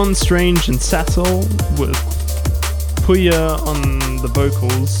Command Strange and Sassel with Puya on the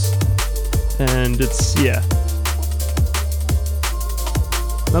vocals, and it's, yeah,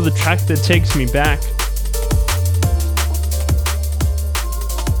 another track that takes me back.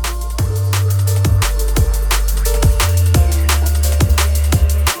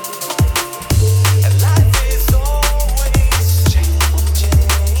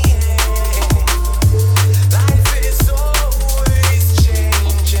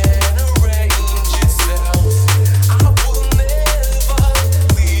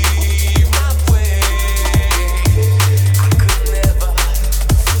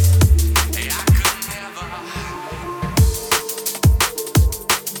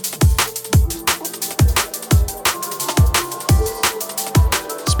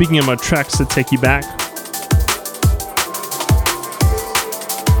 Speaking about tracks that take you back,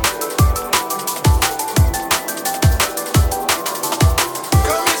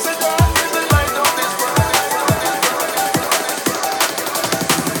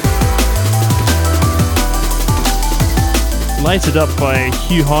 Lighted Up by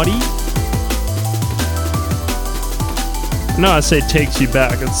Hugh Hardy. No, I say takes you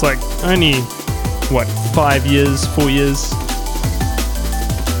back. It's like only, what, 4 years?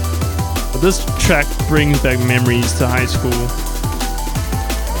 This track brings back memories to high school.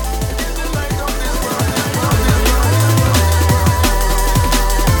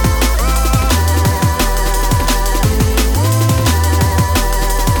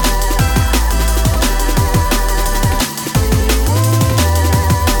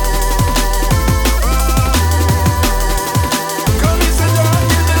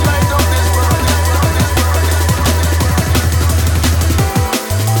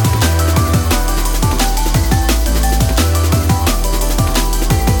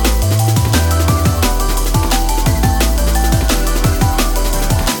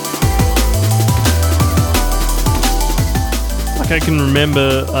 I can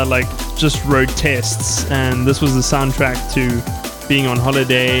remember like just road tests, and this was the soundtrack to being on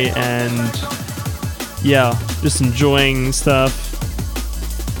holiday and yeah, just enjoying stuff.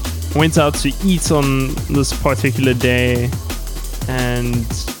 I went out to eat on this particular day and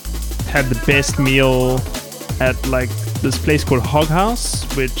had the best meal at like this place called Hog House,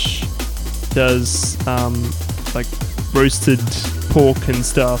 which does like roasted pork and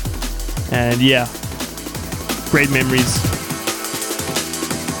stuff, and yeah, great memories.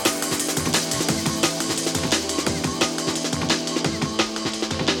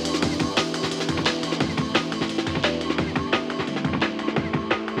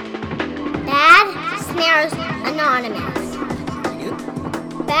 Bad Snares Anonymous.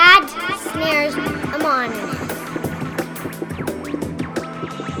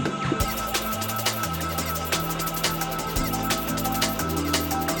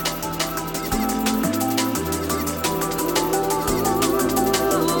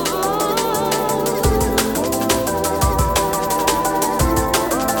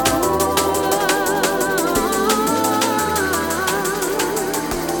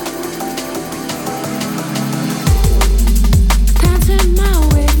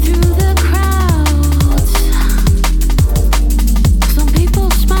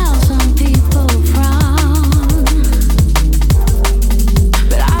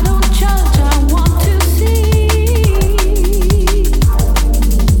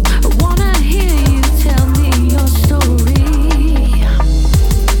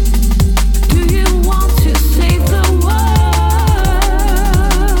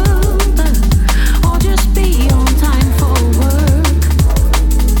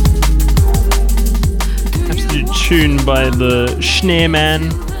 By the Schneeman,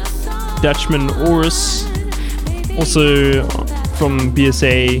 Dutchman Oris, also from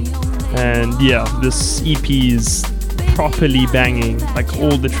BSA, and yeah, this EP is properly banging. Like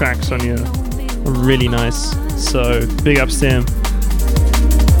all the tracks on here are really nice, so big ups to him.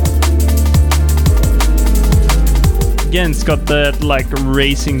 Again, it's got that like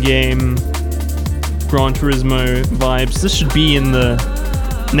racing game Gran Turismo vibes. This should be in the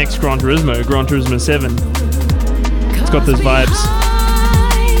next Gran Turismo 7. Got those vibes.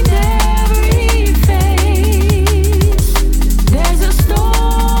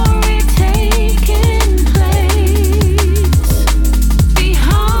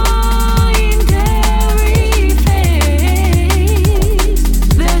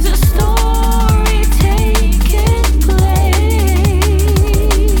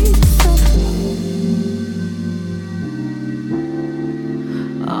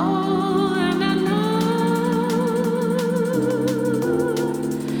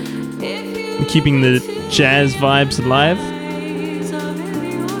 Keeping the jazz vibes alive.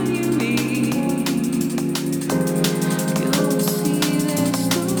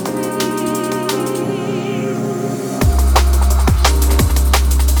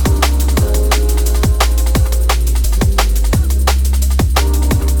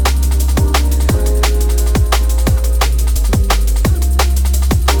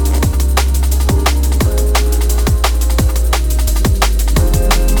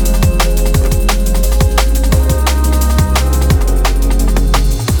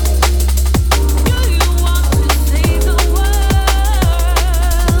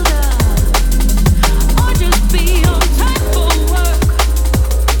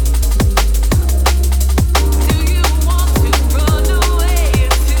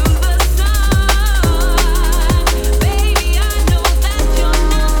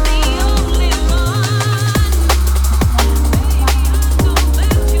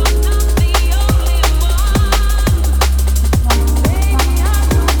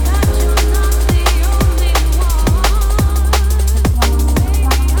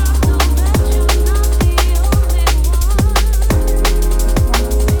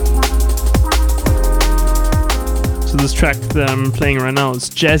 this track that I'm playing right now is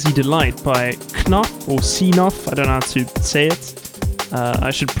Jazzy Delight by Knopf or Knopf. I don't know how to say it.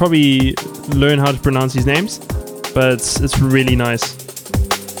 I should probably learn how to pronounce these names, but it's really nice.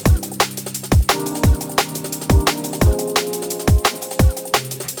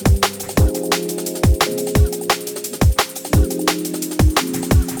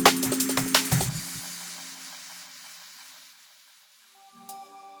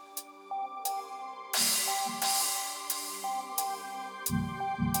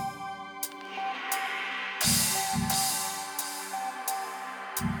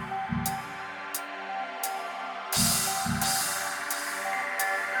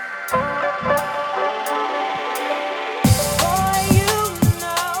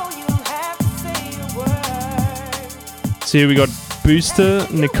 So here we got Booster,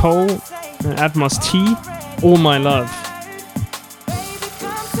 Nicole, Atmos T, All My Love.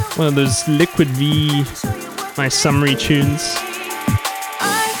 One of those Liquid V, nice summery tunes.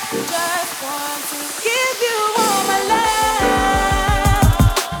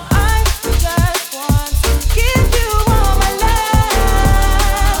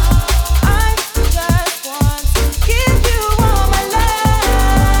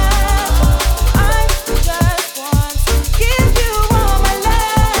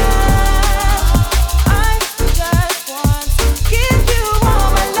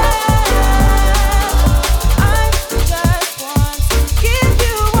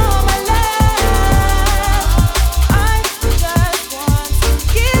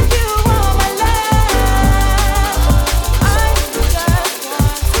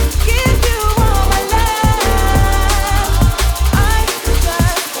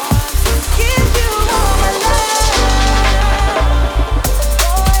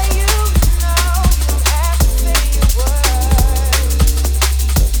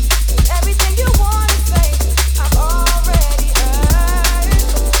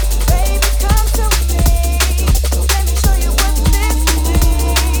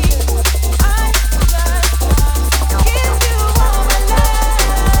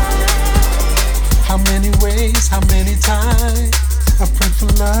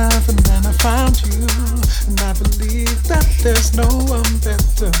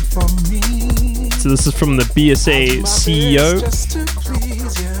 So this is from the BSA CEO,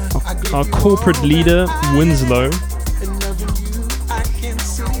 our corporate leader, Winslow.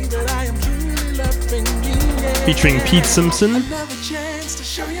 Featuring Pete Simpson.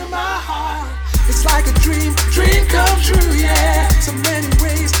 It's like a dream come true, yeah. So many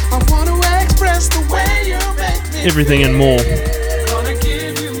ways I want to express the way you make me. Everything and more.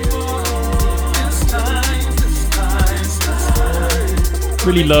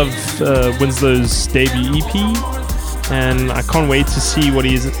 Really love Winslow's debut EP, and I can't wait to see what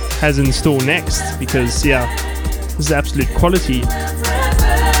he has in store next, because yeah, this is absolute quality.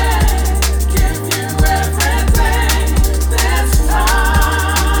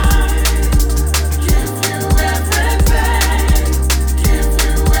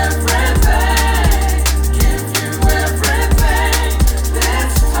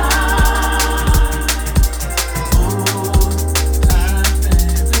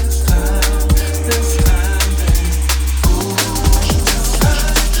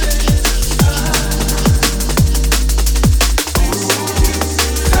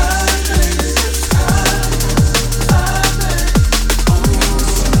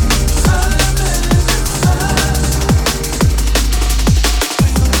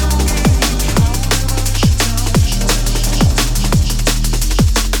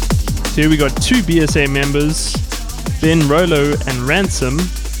 Here we got two BSA members, Ben Rolo and Ransom.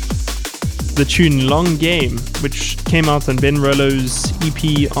 The tune Long Game, which came out on Ben Rolo's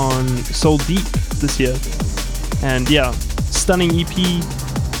EP on Soul Deep this year. And yeah, stunning EP.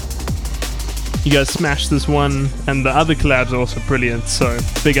 You guys smashed this one, and the other collabs are also brilliant, so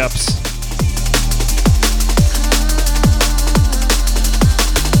big ups.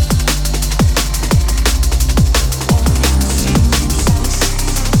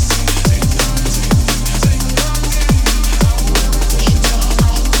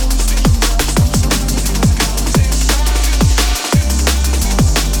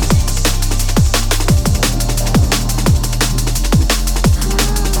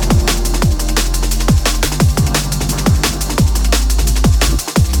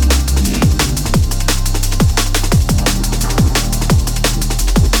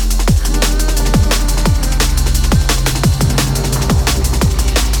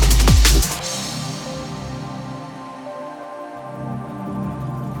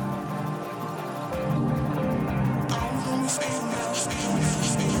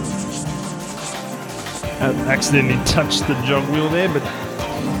 I accidentally touched the jog wheel there, but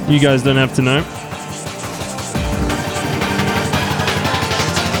you guys don't have to know.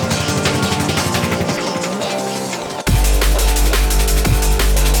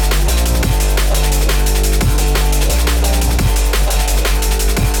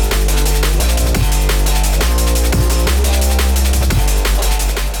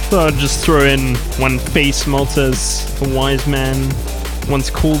 So I'll just throw in one face melt, as a wise man once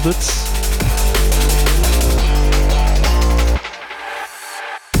called it.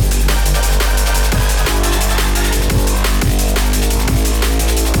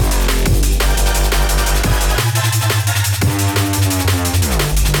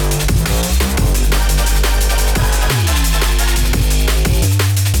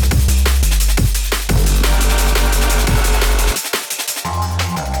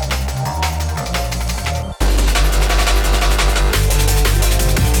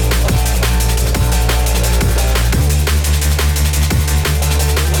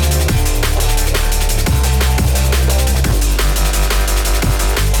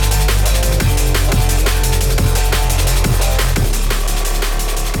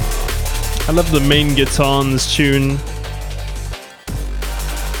 I love the main guitar on this tune.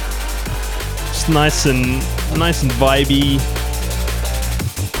 Just nice and vibey.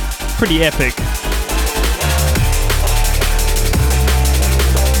 Pretty epic.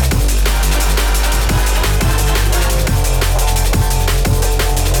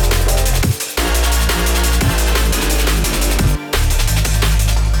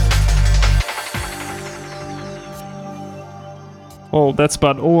 Well, that's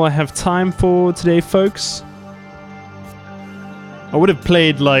about all I have time for today, folks. I would have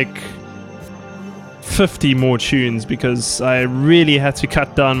played like 50 more tunes because I really had to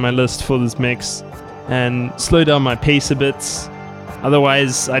cut down my list for this mix and slow down my pace a bit.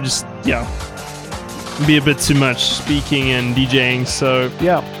 Otherwise, I just, it'd be a bit too much speaking and DJing. So,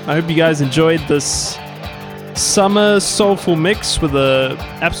 I hope you guys enjoyed this summer soulful mix with a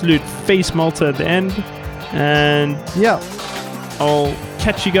absolute face melter at the end. And I'll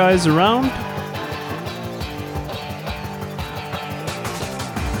catch you guys around.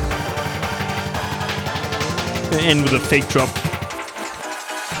 And end with a fake drop.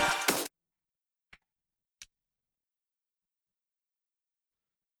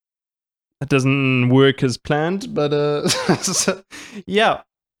 That doesn't work as planned, but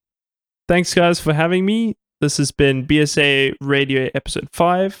Thanks guys for having me. This has been BSA Radio episode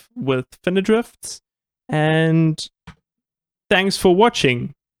 5 with Finadrift. And thanks for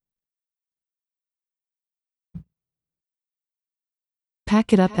watching.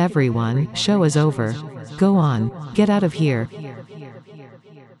 Pack it up, everyone. Show is over. Go on. Get out of here.